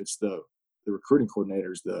coach. It's the recruiting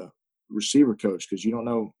coordinators, the receiver coach, because you don't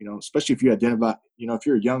know, especially if you identify, if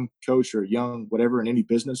you're a young coach or a young whatever in any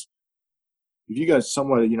business, if you got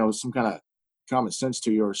somewhat, some kind of common sense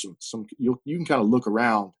to you, or you can kind of look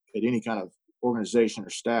around at any kind of organization or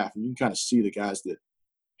staff, and you can kind of see the guys that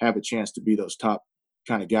have a chance to be those top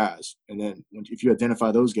kind of guys. And then if you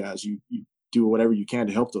identify those guys, you do whatever you can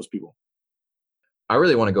to help those people. I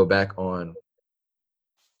really want to go back on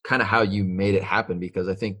kind of how you made it happen, because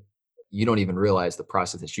I think you don't even realize the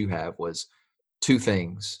process that you have was two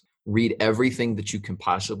things: read everything that you can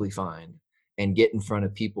possibly find and get in front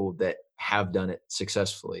of people that have done it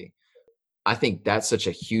successfully. I think that's such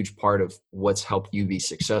a huge part of what's helped you be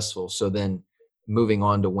successful. So then moving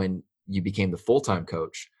on to when you became the full-time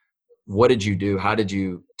coach, what did you do? How did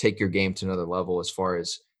you take your game to another level as far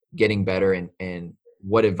as getting better? And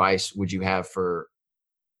what advice would you have for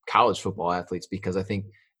college football athletes? Because I think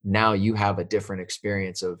now you have a different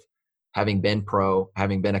experience of having been pro,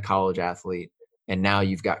 having been a college athlete, and now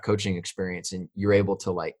you've got coaching experience, and you're able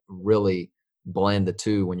to like really blend the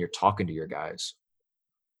two when you're talking to your guys.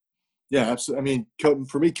 Yeah, absolutely. I mean,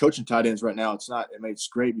 for me, coaching tight ends right now, it's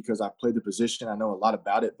great because I played the position. I know a lot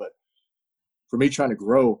about it, but for me, trying to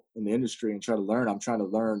grow in the industry and try to learn, I'm trying to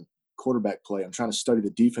learn quarterback play. I'm trying to study the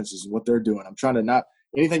defenses and what they're doing. I'm trying to not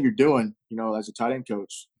anything you're doing, as a tight end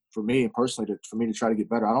coach, for me and personally, for me to try to get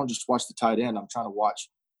better, I don't just watch the tight end. I'm trying to watch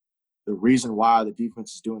the reason why the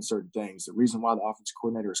defense is doing certain things, the reason why the offensive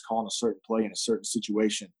coordinator is calling a certain play in a certain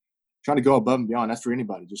situation. Trying to go above and beyond. That's for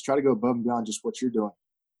anybody. Just try to go above and beyond just what you're doing.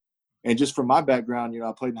 And just from my background,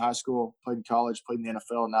 I played in high school, played in college, played in the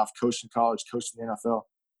NFL, and now I've coached in college, coached in the NFL.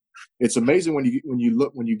 It's amazing when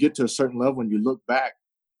you get to a certain level, when you look back,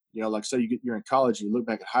 like say you're in college and you look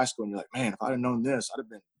back at high school and you're like, man, if I'd have known this, I'd have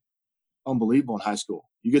been unbelievable in high school.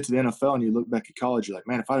 You get to the NFL and you look back at college, you're like,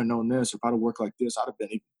 man, if I'd have known this, or if I'd have worked like this, I'd have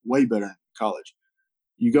been way better in college.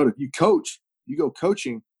 You go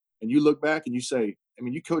coaching, and you look back and you say,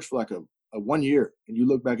 you coach for like a 1 year, and you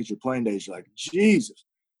look back at your playing days, you're like, Jesus,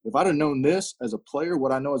 if I'd have known this as a player,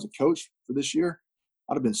 what I know as a coach for this year,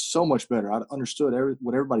 I'd have been so much better. I'd understood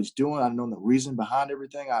what everybody's doing. I'd known the reason behind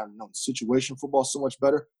everything. I'd known situation football so much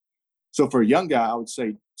better. So for a young guy, I would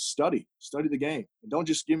say study the game. And don't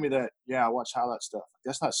just give me that, yeah, I watch highlight stuff.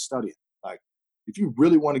 That's not studying. Like, if you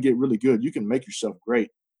really want to get really good, you can make yourself great.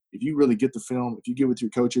 If you really get the film, if you get with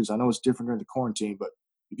your coaches, I know it's different during the quarantine, but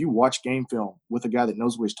if you watch game film with a guy that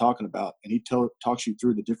knows what he's talking about and he talks you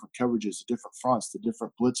through the different coverages, the different fronts, the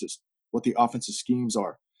different blitzes, what the offensive schemes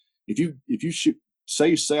are. If you should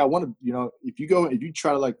say I want to, if you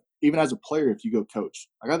try to, like, even as a player, if you go coach,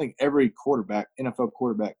 like, I think every quarterback, NFL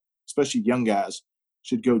quarterback, especially young guys,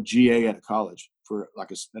 should go GA at a college for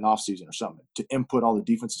like an off season or something to input all the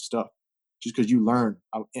defensive stuff. Just because you learn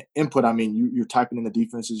input, I mean, you're typing in the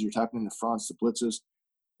defenses, you're typing in the fronts, the blitzes.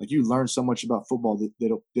 Like, you learn so much about football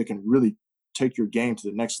that can really take your game to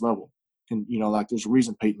the next level. And, like, there's a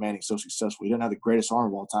reason Peyton Manning's so successful. He doesn't have the greatest arm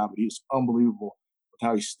of all time, but he's unbelievable with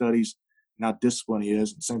how he studies and how disciplined he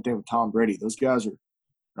is. And same thing with Tom Brady. Those guys are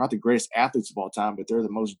not the greatest athletes of all time, but they're the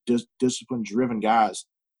most disciplined, driven guys,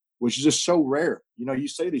 which is just so rare. You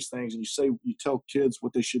say these things and you tell kids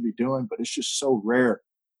what they should be doing, but it's just so rare.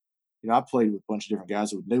 I played with a bunch of different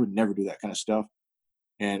guys they would never do that kind of stuff.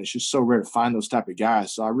 And it's just so rare to find those type of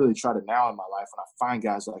guys. So I really try to now in my life, when I find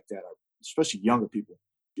guys like that, especially younger people,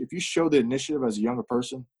 if you show the initiative as a younger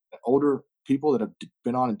person, older people that have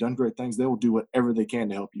been on and done great things, they will do whatever they can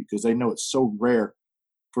to help you because they know it's so rare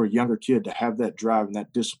for a younger kid to have that drive and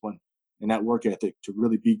that discipline and that work ethic to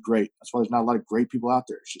really be great. That's why there's not a lot of great people out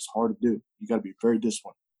there. It's just hard to do. You got to be very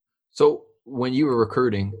disciplined. So when you were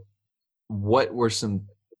recruiting, what were some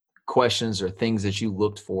questions or things that you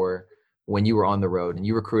looked for when you were on the road and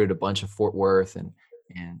you recruited a bunch of Fort Worth and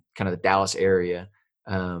kind of the Dallas area?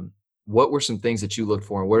 What were some things that you looked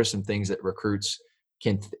for, and what are some things that recruits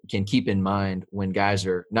can keep in mind when guys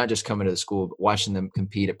are not just coming to the school, but watching them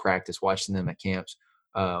compete at practice, watching them at camps?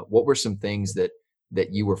 What were some things that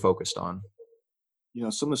you were focused on?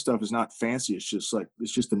 Some of the stuff is not fancy. It's just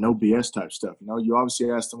the no BS type stuff. You obviously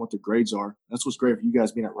ask them what their grades are. That's what's great for you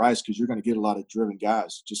guys being at Rice, because you're going to get a lot of driven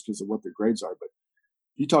guys just because of what their grades are. But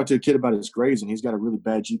you talk to a kid about his grades and he's got a really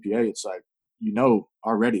bad GPA, it's like,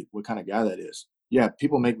 already what kind of guy that is. Yeah,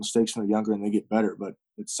 people make mistakes when they're younger and they get better. But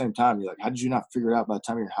at the same time, you're like, how did you not figure it out by the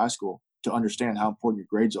time you're in high school to understand how important your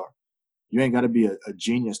grades are? You ain't got to be a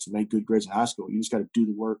genius to make good grades in high school. You just got to do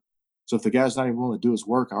the work. So if the guy's not even willing to do his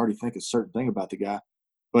work, I already think a certain thing about the guy.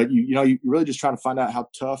 But you're really just trying to find out how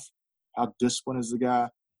tough, how disciplined is the guy,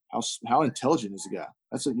 how intelligent is the guy.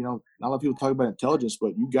 That's it. Not a lot of people talk about intelligence,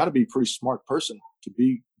 but you got to be a pretty smart person to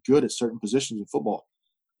be good at certain positions in football.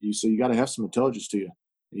 So you got to have some intelligence to you.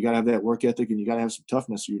 You got to have that work ethic, and you got to have some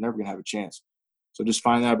toughness, or you're never going to have a chance. So just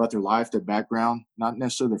find out about their life, their background, not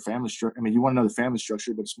necessarily their family structure. I mean, you want to know the family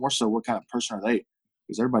structure, but it's more so what kind of person are they?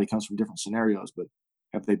 Because everybody comes from different scenarios. But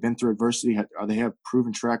have they been through adversity? Are they have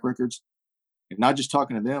proven track records? And not just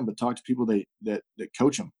talking to them, but talk to people that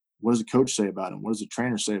coach them. What does the coach say about him? What does the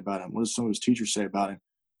trainer say about him? What does some of his teachers say about him?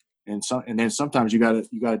 And then sometimes you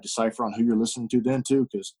gotta decipher on who you're listening to then too,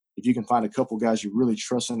 because if you can find a couple guys you really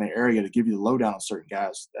trust in the area to give you the lowdown on certain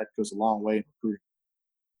guys, that goes a long way in recruiting.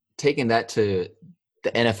 Taking that to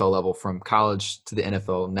the NFL level, from college to the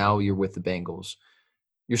NFL, now you're with the Bengals.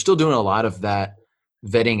 You're still doing a lot of that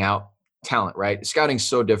vetting out talent, right? Scouting's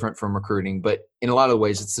so different from recruiting, but in a lot of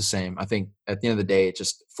ways it's the same. I think at the end of the day, it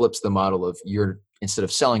just flips the model of instead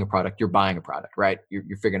of selling a product, you're buying a product, right?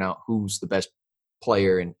 You're figuring out who's the best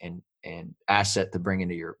player and asset to bring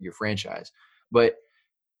into your franchise. But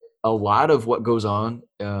a lot of what goes on,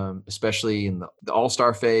 especially in the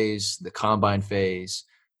all-star phase, the combine phase,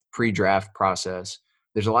 pre-draft process,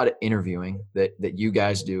 there's a lot of interviewing that you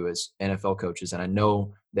guys do as NFL coaches. And I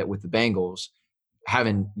know that with the Bengals,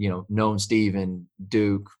 having, known Steve and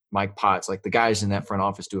Duke, Mike Potts, like the guys in that front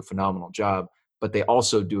office do a phenomenal job, but they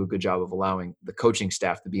also do a good job of allowing the coaching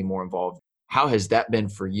staff to be more involved. How has that been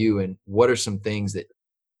for you? And what are some things that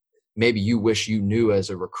maybe you wish you knew as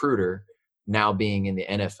a recruiter now being in the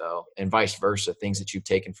NFL, and vice versa, things that you've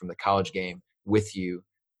taken from the college game with you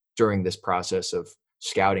during this process of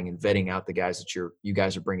scouting and vetting out the guys that you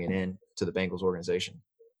guys are bringing in to the Bengals organization?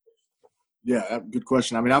 Yeah, good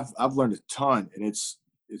question. I mean, I've learned a ton, and it's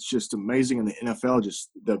just amazing in the NFL. Just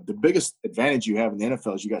the biggest advantage you have in the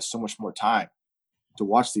NFL is you got so much more time to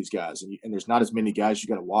watch these guys, and there's not as many guys you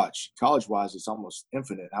got to watch. College-wise, it's almost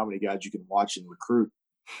infinite how many guys you can watch and recruit.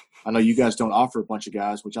 I know you guys don't offer a bunch of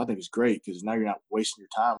guys, which I think is great, because now you're not wasting your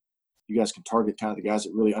time. You guys can target kind of the guys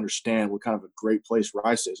that really understand what kind of a great place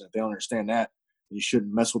Rice is, and if they don't understand that, then you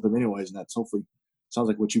shouldn't mess with them anyways. And that's hopefully sounds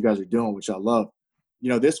like what you guys are doing, which I love.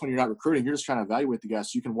 This when you're not recruiting, you're just trying to evaluate the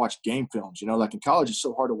guys so you can watch game films. Like in college, it's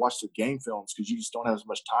so hard to watch their game films because you just don't have as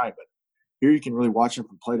much time. But here you can really watch them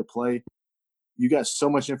from play to play. you got so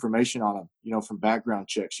much information on them, from background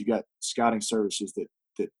checks. You got scouting services that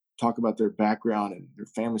talk about their background and their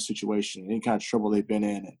family situation and any kind of trouble they've been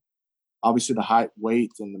in. And obviously the height,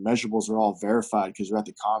 weight, and the measurables are all verified because they're at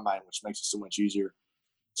the combine, which makes it so much easier.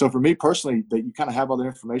 So for me personally, that you kind of have all the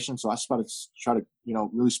information. So I just try to,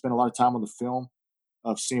 really spend a lot of time on the film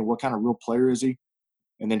of seeing what kind of real player is he,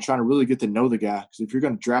 and then trying to really get to know the guy. Because if you're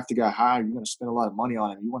going to draft a guy high, you're going to spend a lot of money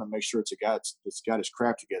on him. You want to make sure it's a guy that's got his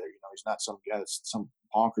crap together. He's not some guy that's some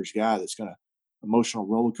bonkers guy that's going to emotional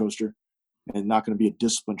roller coaster and not going to be a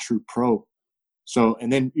disciplined true pro. So,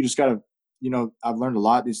 and then you just got to, I've learned a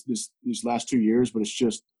lot these last 2 years, but it's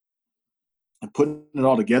just putting it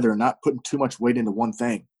all together and not putting too much weight into one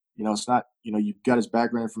thing. It's not, you've got his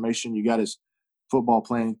background information, you got his football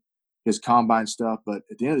playing, his combine stuff, but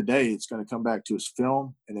at the end of the day, it's going to come back to his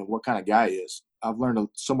film and then what kind of guy he is. I've learned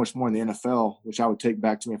so much more in the NFL, which I would take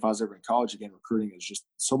back to me if I was ever in college again. Recruiting is just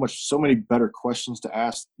so many better questions to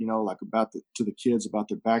ask, like to the kids about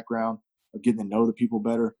their background, of getting to know the people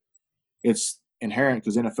better. It's inherent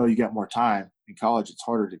because NFL, you got more time. In college, it's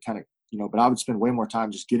harder to kind of, but I would spend way more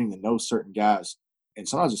time just getting to know certain guys. And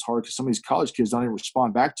sometimes it's hard because some of these college kids don't even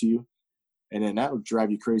respond back to you. And then that would drive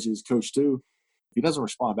you crazy as a coach too. If he doesn't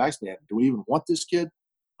respond back to me, do we even want this kid?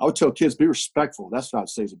 I would tell kids, be respectful. That's what I'd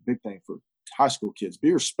say is a big thing for high school kids.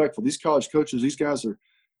 Be respectful. These college coaches, these guys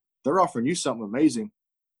they're offering you something amazing.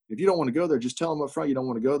 If you don't want to go there, just tell them up front you don't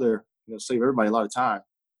want to go there. Save everybody a lot of time.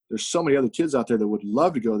 There's so many other kids out there that would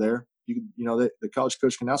love to go there. The college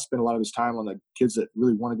coach can now spend a lot of his time on the kids that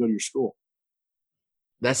really want to go to your school.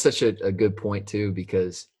 That's such a good point too,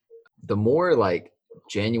 because the more like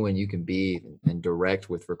genuine you can be and direct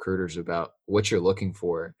with recruiters about what you're looking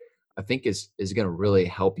for, I think is going to really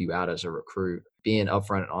help you out as a recruit, being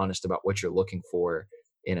upfront and honest about what you're looking for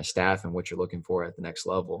in a staff and what you're looking for at the next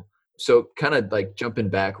level. So kind of like jumping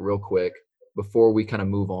back real quick before we kind of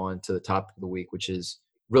move on to the topic of the week, which is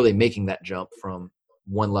really making that jump from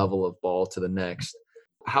one level of ball to the next.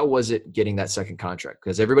 How was it getting that second contract?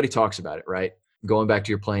 Because everybody talks about it, right? Going back to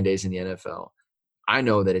your playing days in the NFL, I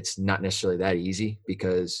know that it's not necessarily that easy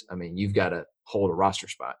because, you've got to hold a roster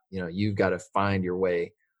spot. You've got to find your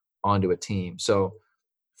way onto a team. So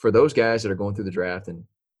for those guys that are going through the draft and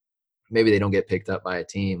maybe they don't get picked up by a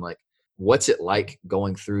team, like what's it like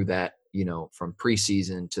going through that, from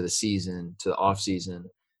preseason to the season to the off season,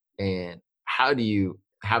 and how do you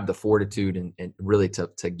have the fortitude and really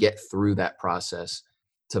to get through that process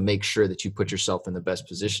to make sure that you put yourself in the best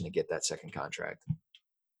position to get that second contract?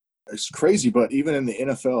 It's crazy, but even in the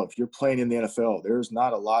NFL, if you're playing in the NFL, there's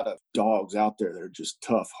not a lot of dogs out there that are just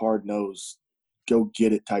tough, hard-nosed,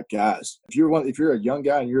 go-get-it type guys. If you're a young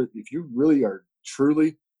guy and if you really are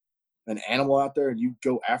truly an animal out there and you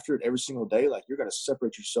go after it every single day, like you're going to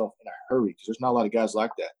separate yourself in a hurry because there's not a lot of guys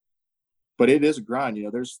like that. But it is a grind.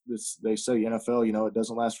 There's this, they say NFL, it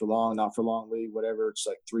doesn't last for long, not for long league, whatever. It's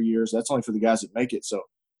like 3 years. That's only for the guys that make it. So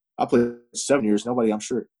I played 7 years. Nobody, I'm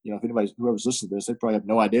sure, if whoever's listening to this, they probably have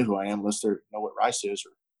no idea who I am unless they know what Rice is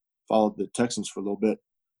or followed the Texans for a little bit.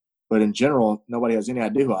 But in general, nobody has any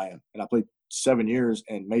idea who I am. And I played 7 years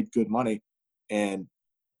and made good money. And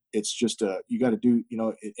it's just you got to do,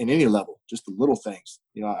 in any level, just the little things,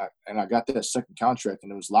 and I got that second contract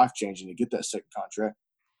and it was life changing to get that second contract.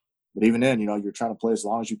 But even then, you're trying to play as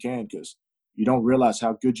long as you can because you don't realize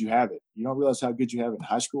how good you have it. You don't realize how good you have it in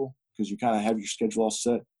high school because you kind of have your schedule all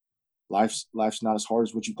set. Life's not as hard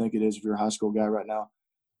as what you think it is if you're a high school guy right now.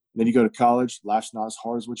 And then you go to college, life's not as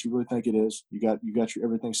hard as what you really think it is. You got your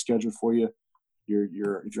everything scheduled for you. If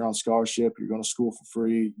you're on scholarship, you're going to school for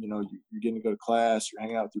free. You're getting to go to class. You're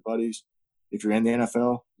hanging out with your buddies. If you're in the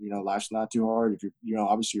NFL, life's not too hard. If you're,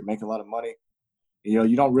 obviously you're making a lot of money.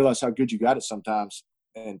 You don't realize how good you got it sometimes,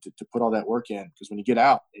 and to put all that work in. Because when you get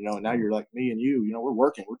out, now you're like me and you. We're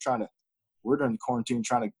working. We're during quarantine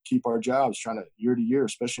trying to keep our jobs, trying to year to year,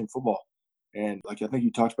 especially in football. And like I think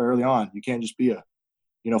you talked about early on, you can't just be a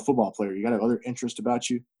football player. You got to have other interests about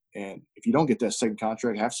you. And if you don't get that second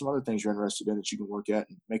contract, have some other things you're interested in that you can work at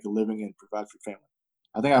and make a living and provide for your family.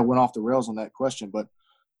 I think I went off the rails on that question, but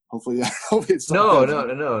hopefully it's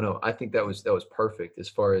no. I think that was perfect as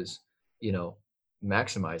far as,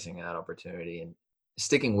 maximizing that opportunity and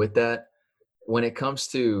sticking with that. When it comes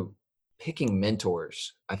to picking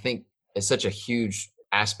mentors, I think it's such a huge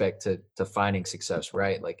aspect to finding success,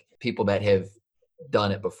 right? Like people that have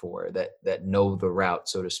done it before, that know the route,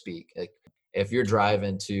 so to speak. Like if you're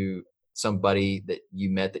driving to somebody that you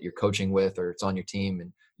met that you're coaching with, or it's on your team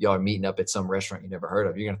and y'all are meeting up at some restaurant you never heard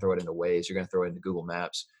of, you're going to throw it into Waze, you're going to throw it into Google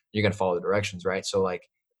Maps, you're going to follow the directions, right? So like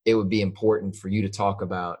it would be important for you to talk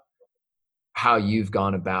about how you've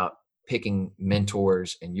gone about picking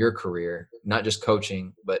mentors in your career, not just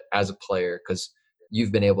coaching, but as a player, because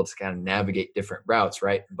you've been able to kind of navigate different routes,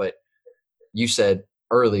 right? But you said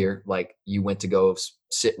earlier, like you went to go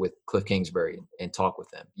sit with Cliff Kingsbury and talk with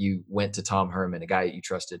them. You went to Tom Herman, a guy that you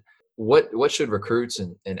trusted. What should recruits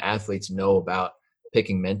and athletes know about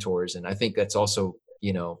picking mentors? And I think that's also,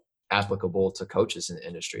 applicable to coaches in the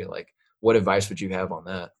industry. Like, what advice would you have on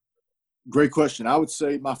that? Great question. I would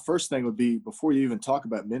say my first thing would be, before you even talk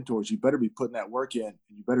about mentors, you better be putting that work in.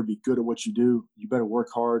 You better be good at what you do. You better work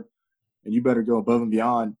hard, and you better go above and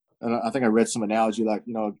beyond. And I think I read some analogy like,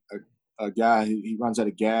 a guy, he runs out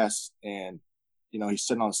of gas, and, he's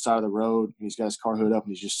sitting on the side of the road, and he's got his car hood up,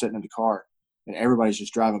 and he's just sitting in the car, and everybody's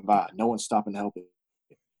just driving by. No one's stopping to help him.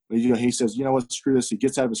 But he says, you know what, screw this. He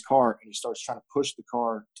gets out of his car, and he starts trying to push the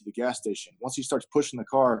car to the gas station. Once he starts pushing the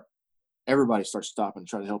car, everybody starts stopping and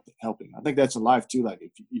trying to help him. I think that's in life too. Like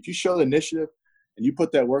if you show the initiative and you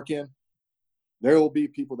put that work in, there will be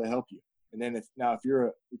people that help you. And then if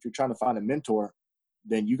you're trying to find a mentor,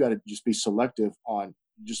 then you got to just be selective on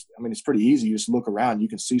it's pretty easy. You just look around, you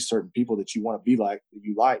can see certain people that you want to be like, that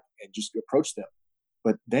you like, and just approach them.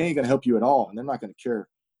 But they ain't going to help you at all. And they're not going to care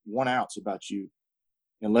 1 ounce about you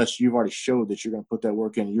unless you've already showed that you're going to put that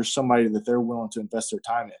work in. You're somebody that they're willing to invest their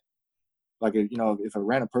time in. Like, if a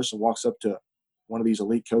random person walks up to one of these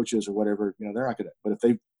elite coaches or whatever, they're not going to. But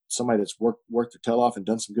if somebody that's worked their tail off and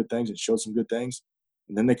done some good things and showed some good things,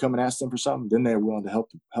 and then they come and ask them for something, then they're willing to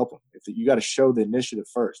help them. You got to show the initiative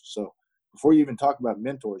first. So before you even talk about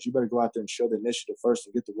mentors, you better go out there and show the initiative first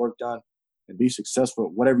and get the work done and be successful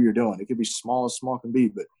at whatever you're doing. It could be small as small can be,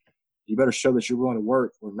 but you better show that you're willing to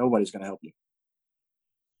work, or nobody's going to help you.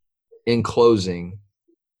 In closing,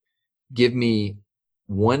 give me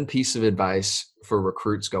one piece of advice for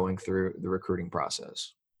recruits going through the recruiting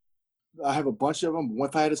process. I have a bunch of them.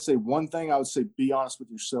 If I had to say one thing, I would say be honest with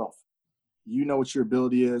yourself. You know what your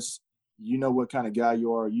ability is. You know what kind of guy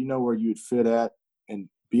you are. You know where you'd fit at, and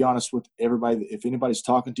be honest with everybody. If anybody's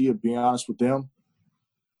talking to you, be honest with them.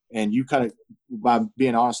 And you kind of, by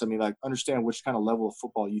being honest, understand which kind of level of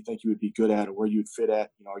football you think you would be good at, or where you'd fit at.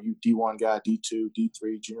 Are you D1 guy, D2,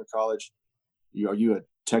 D3, junior college? Are you a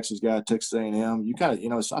Texas guy, Texas A&M? You kind of,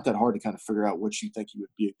 it's not that hard to kind of figure out what you think you would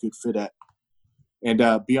be a good fit at.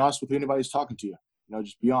 And be honest with anybody who's talking to you.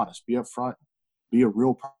 Just be honest, be upfront, be a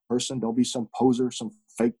real person. Don't be some poser, some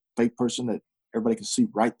fake person that everybody can see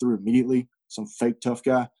right through immediately, some fake tough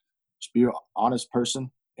guy. Just be an honest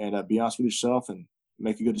person, and be honest with yourself and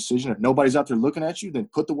make a good decision. If nobody's out there looking at you, then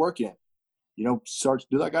put the work in. Start to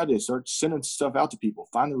do like I did. Start sending stuff out to people.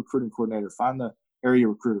 Find the recruiting coordinator. Find the area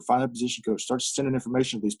recruiter. Find the position coach. Start sending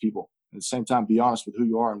information to these people. At the same time, be honest with who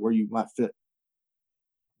you are and where you might fit.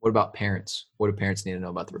 What about parents? What do parents need to know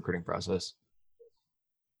about the recruiting process?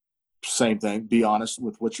 Same thing. Be honest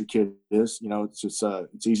with what your kid is.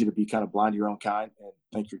 It's easy to be kind of blind to your own kind and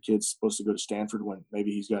think your kid's supposed to go to Stanford when maybe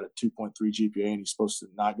he's got a 2.3 GPA and he's supposed to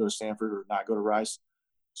not go to Stanford or not go to Rice.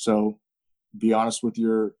 So be honest with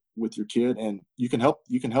your kid, and you can help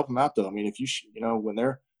them out though.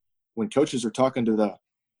 When coaches are talking to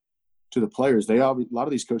the players, a lot of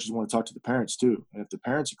these coaches want to talk to the parents too. And if the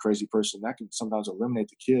parent's a crazy person, that can sometimes eliminate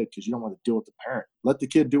the kid because you don't want to deal with the parent. Let the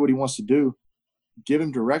kid do what he wants to do. Give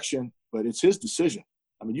him direction, but it's his decision.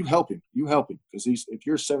 You help him because if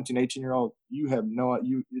you're a 17, 18-year-old, you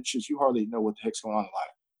hardly know what the heck's going on in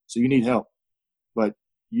life. So you need help, but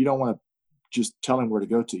you don't want to just tell him where to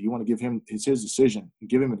go to. You want to give him, it's his decision, and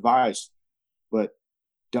give him advice. But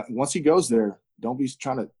once he goes there, don't be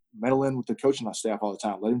trying to meddle in with the coaching staff all the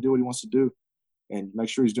time. Let him do what he wants to do and make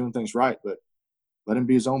sure he's doing things right, but let him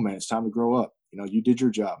be his own man. It's time to grow up. You did your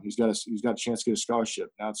job. He's got a chance to get a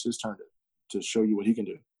scholarship. Now it's his turn to show you what he can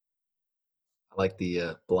do. I like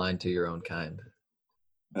the blind to your own kind.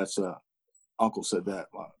 That's uncle said that.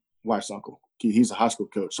 My wife's uncle. He's a high school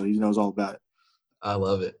coach, so he knows all about it. I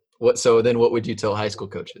love it. What would you tell high school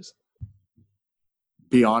coaches?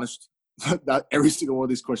 Be honest. Not every single one of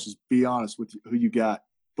these questions. Be honest with who you got,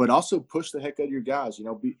 but also push the heck out of your guys.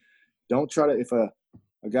 Don't try to, if a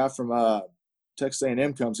guy from Texas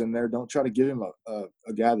A&M comes in there, don't try to give him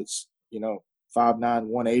a guy that's 5'9",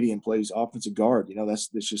 180 and plays offensive guard. That's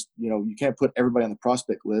just, you can't put everybody on the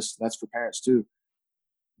prospect list. That's for parents too.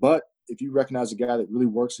 But if you recognize a guy that really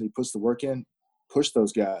works and he puts the work in, push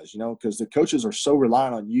those guys, because the coaches are so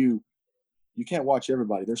reliant on you. You can't watch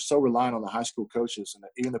everybody. They're so reliant on the high school coaches and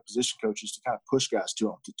even the position coaches to kind of push guys to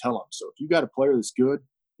them, to tell them. So if you got a player that's good,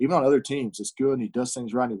 even on other teams, that's good and he does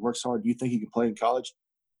things right and he works hard, do you think he can play in college?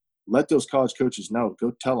 Let those college coaches know.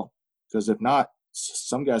 Go tell them. Because if not,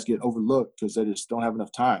 some guys get overlooked because they just don't have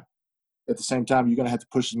enough time. At the same time, you're going to have to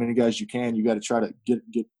push as many guys as you can. You got to try to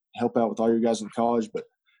get help out with all your guys in college, but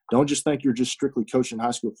don't just think you're just strictly coaching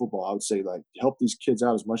high school football. I would say, like, help these kids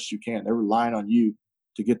out as much as you can. They're relying on you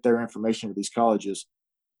to get their information to these colleges.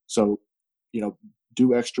 So,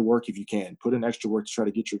 do extra work if you can. Put in extra work to try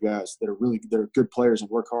to get your guys that are good players and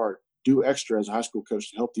work hard. Do extra as a high school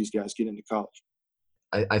coach to help these guys get into college.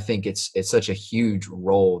 I think it's such a huge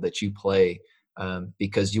role that you play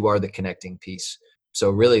because you are the connecting piece. So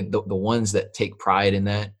really the ones that take pride in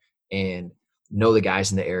that and know the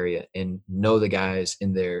guys in the area and know the guys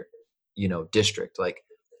in their, district. Like,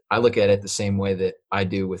 I look at it the same way that I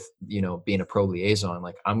do with, being a pro liaison.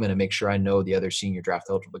 Like, I'm going to make sure I know the other senior draft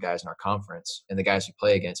eligible guys in our conference and the guys we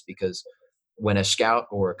play against, because when a scout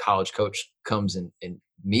or a college coach comes and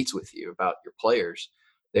meets with you about your players,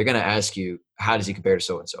 they're going to ask you, how does he compare to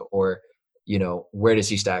so-and-so? Or, where does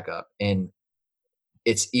he stack up? And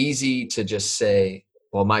it's easy to just say,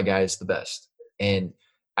 well, my guy is the best, and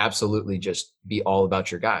absolutely just be all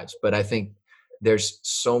about your guys. But I think there's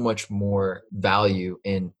so much more value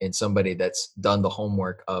in somebody that's done the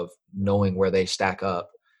homework of knowing where they stack up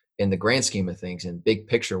in the grand scheme of things and big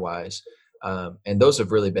picture wise. And those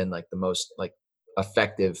have really been like the most like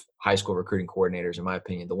effective high school recruiting coordinators, in my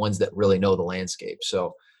opinion, the ones that really know the landscape.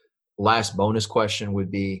 So last bonus question would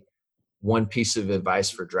be one piece of advice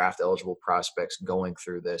for draft eligible prospects going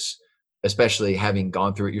through this, especially having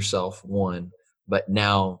gone through it yourself, one, but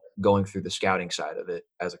now going through the scouting side of it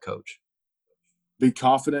as a coach. Be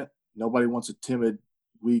confident. Nobody wants a timid,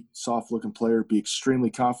 weak, soft-looking player. Be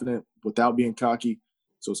extremely confident without being cocky.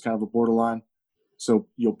 So it's kind of a borderline. So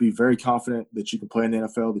you'll be very confident that you can play in the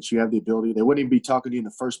NFL, that you have the ability. They wouldn't even be talking to you in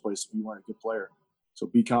the first place if you weren't a good player. So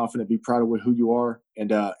be confident, be proud of who you are,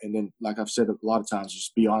 and then, like I've said a lot of times,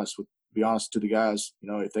 just be honest to the guys.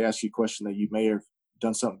 If they ask you a question that you may have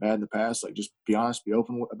done something bad in the past, like, just be honest, be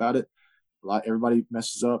open about it. Everybody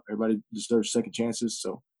messes up. Everybody deserves second chances.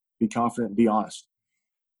 So be confident and be honest.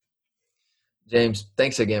 James,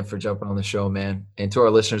 thanks again for jumping on the show, man. And to our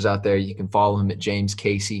listeners out there, you can follow him at James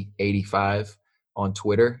Casey85 on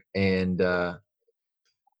Twitter. And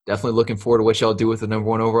definitely looking forward to what y'all do with the number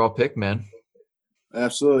 1 overall pick, man.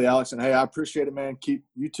 Absolutely, Alex. And hey, I appreciate it, man.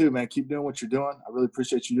 You too, man. Keep doing what you're doing. I really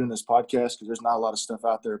appreciate you doing this podcast, because there's not a lot of stuff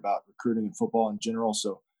out there about recruiting and football in general.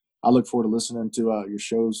 So I look forward to listening to your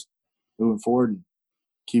shows moving forward,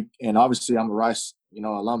 and obviously I'm a Rice,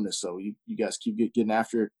 alumnus. So you guys keep getting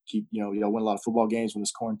after it. Keep, win a lot of football games when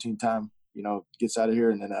this quarantine time, gets out of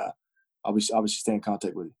here. And then I'll be obviously stay in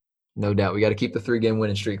contact with you. No doubt. We got to keep the 3-game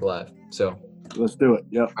winning streak alive. So let's do it.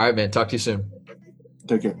 Yep. All right, man. Talk to you soon.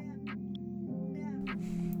 Take care.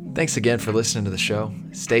 Thanks again for listening to the show.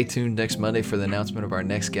 Stay tuned next Monday for the announcement of our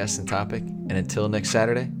next guest and topic. And until next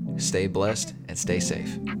Saturday, stay blessed and stay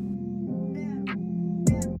safe.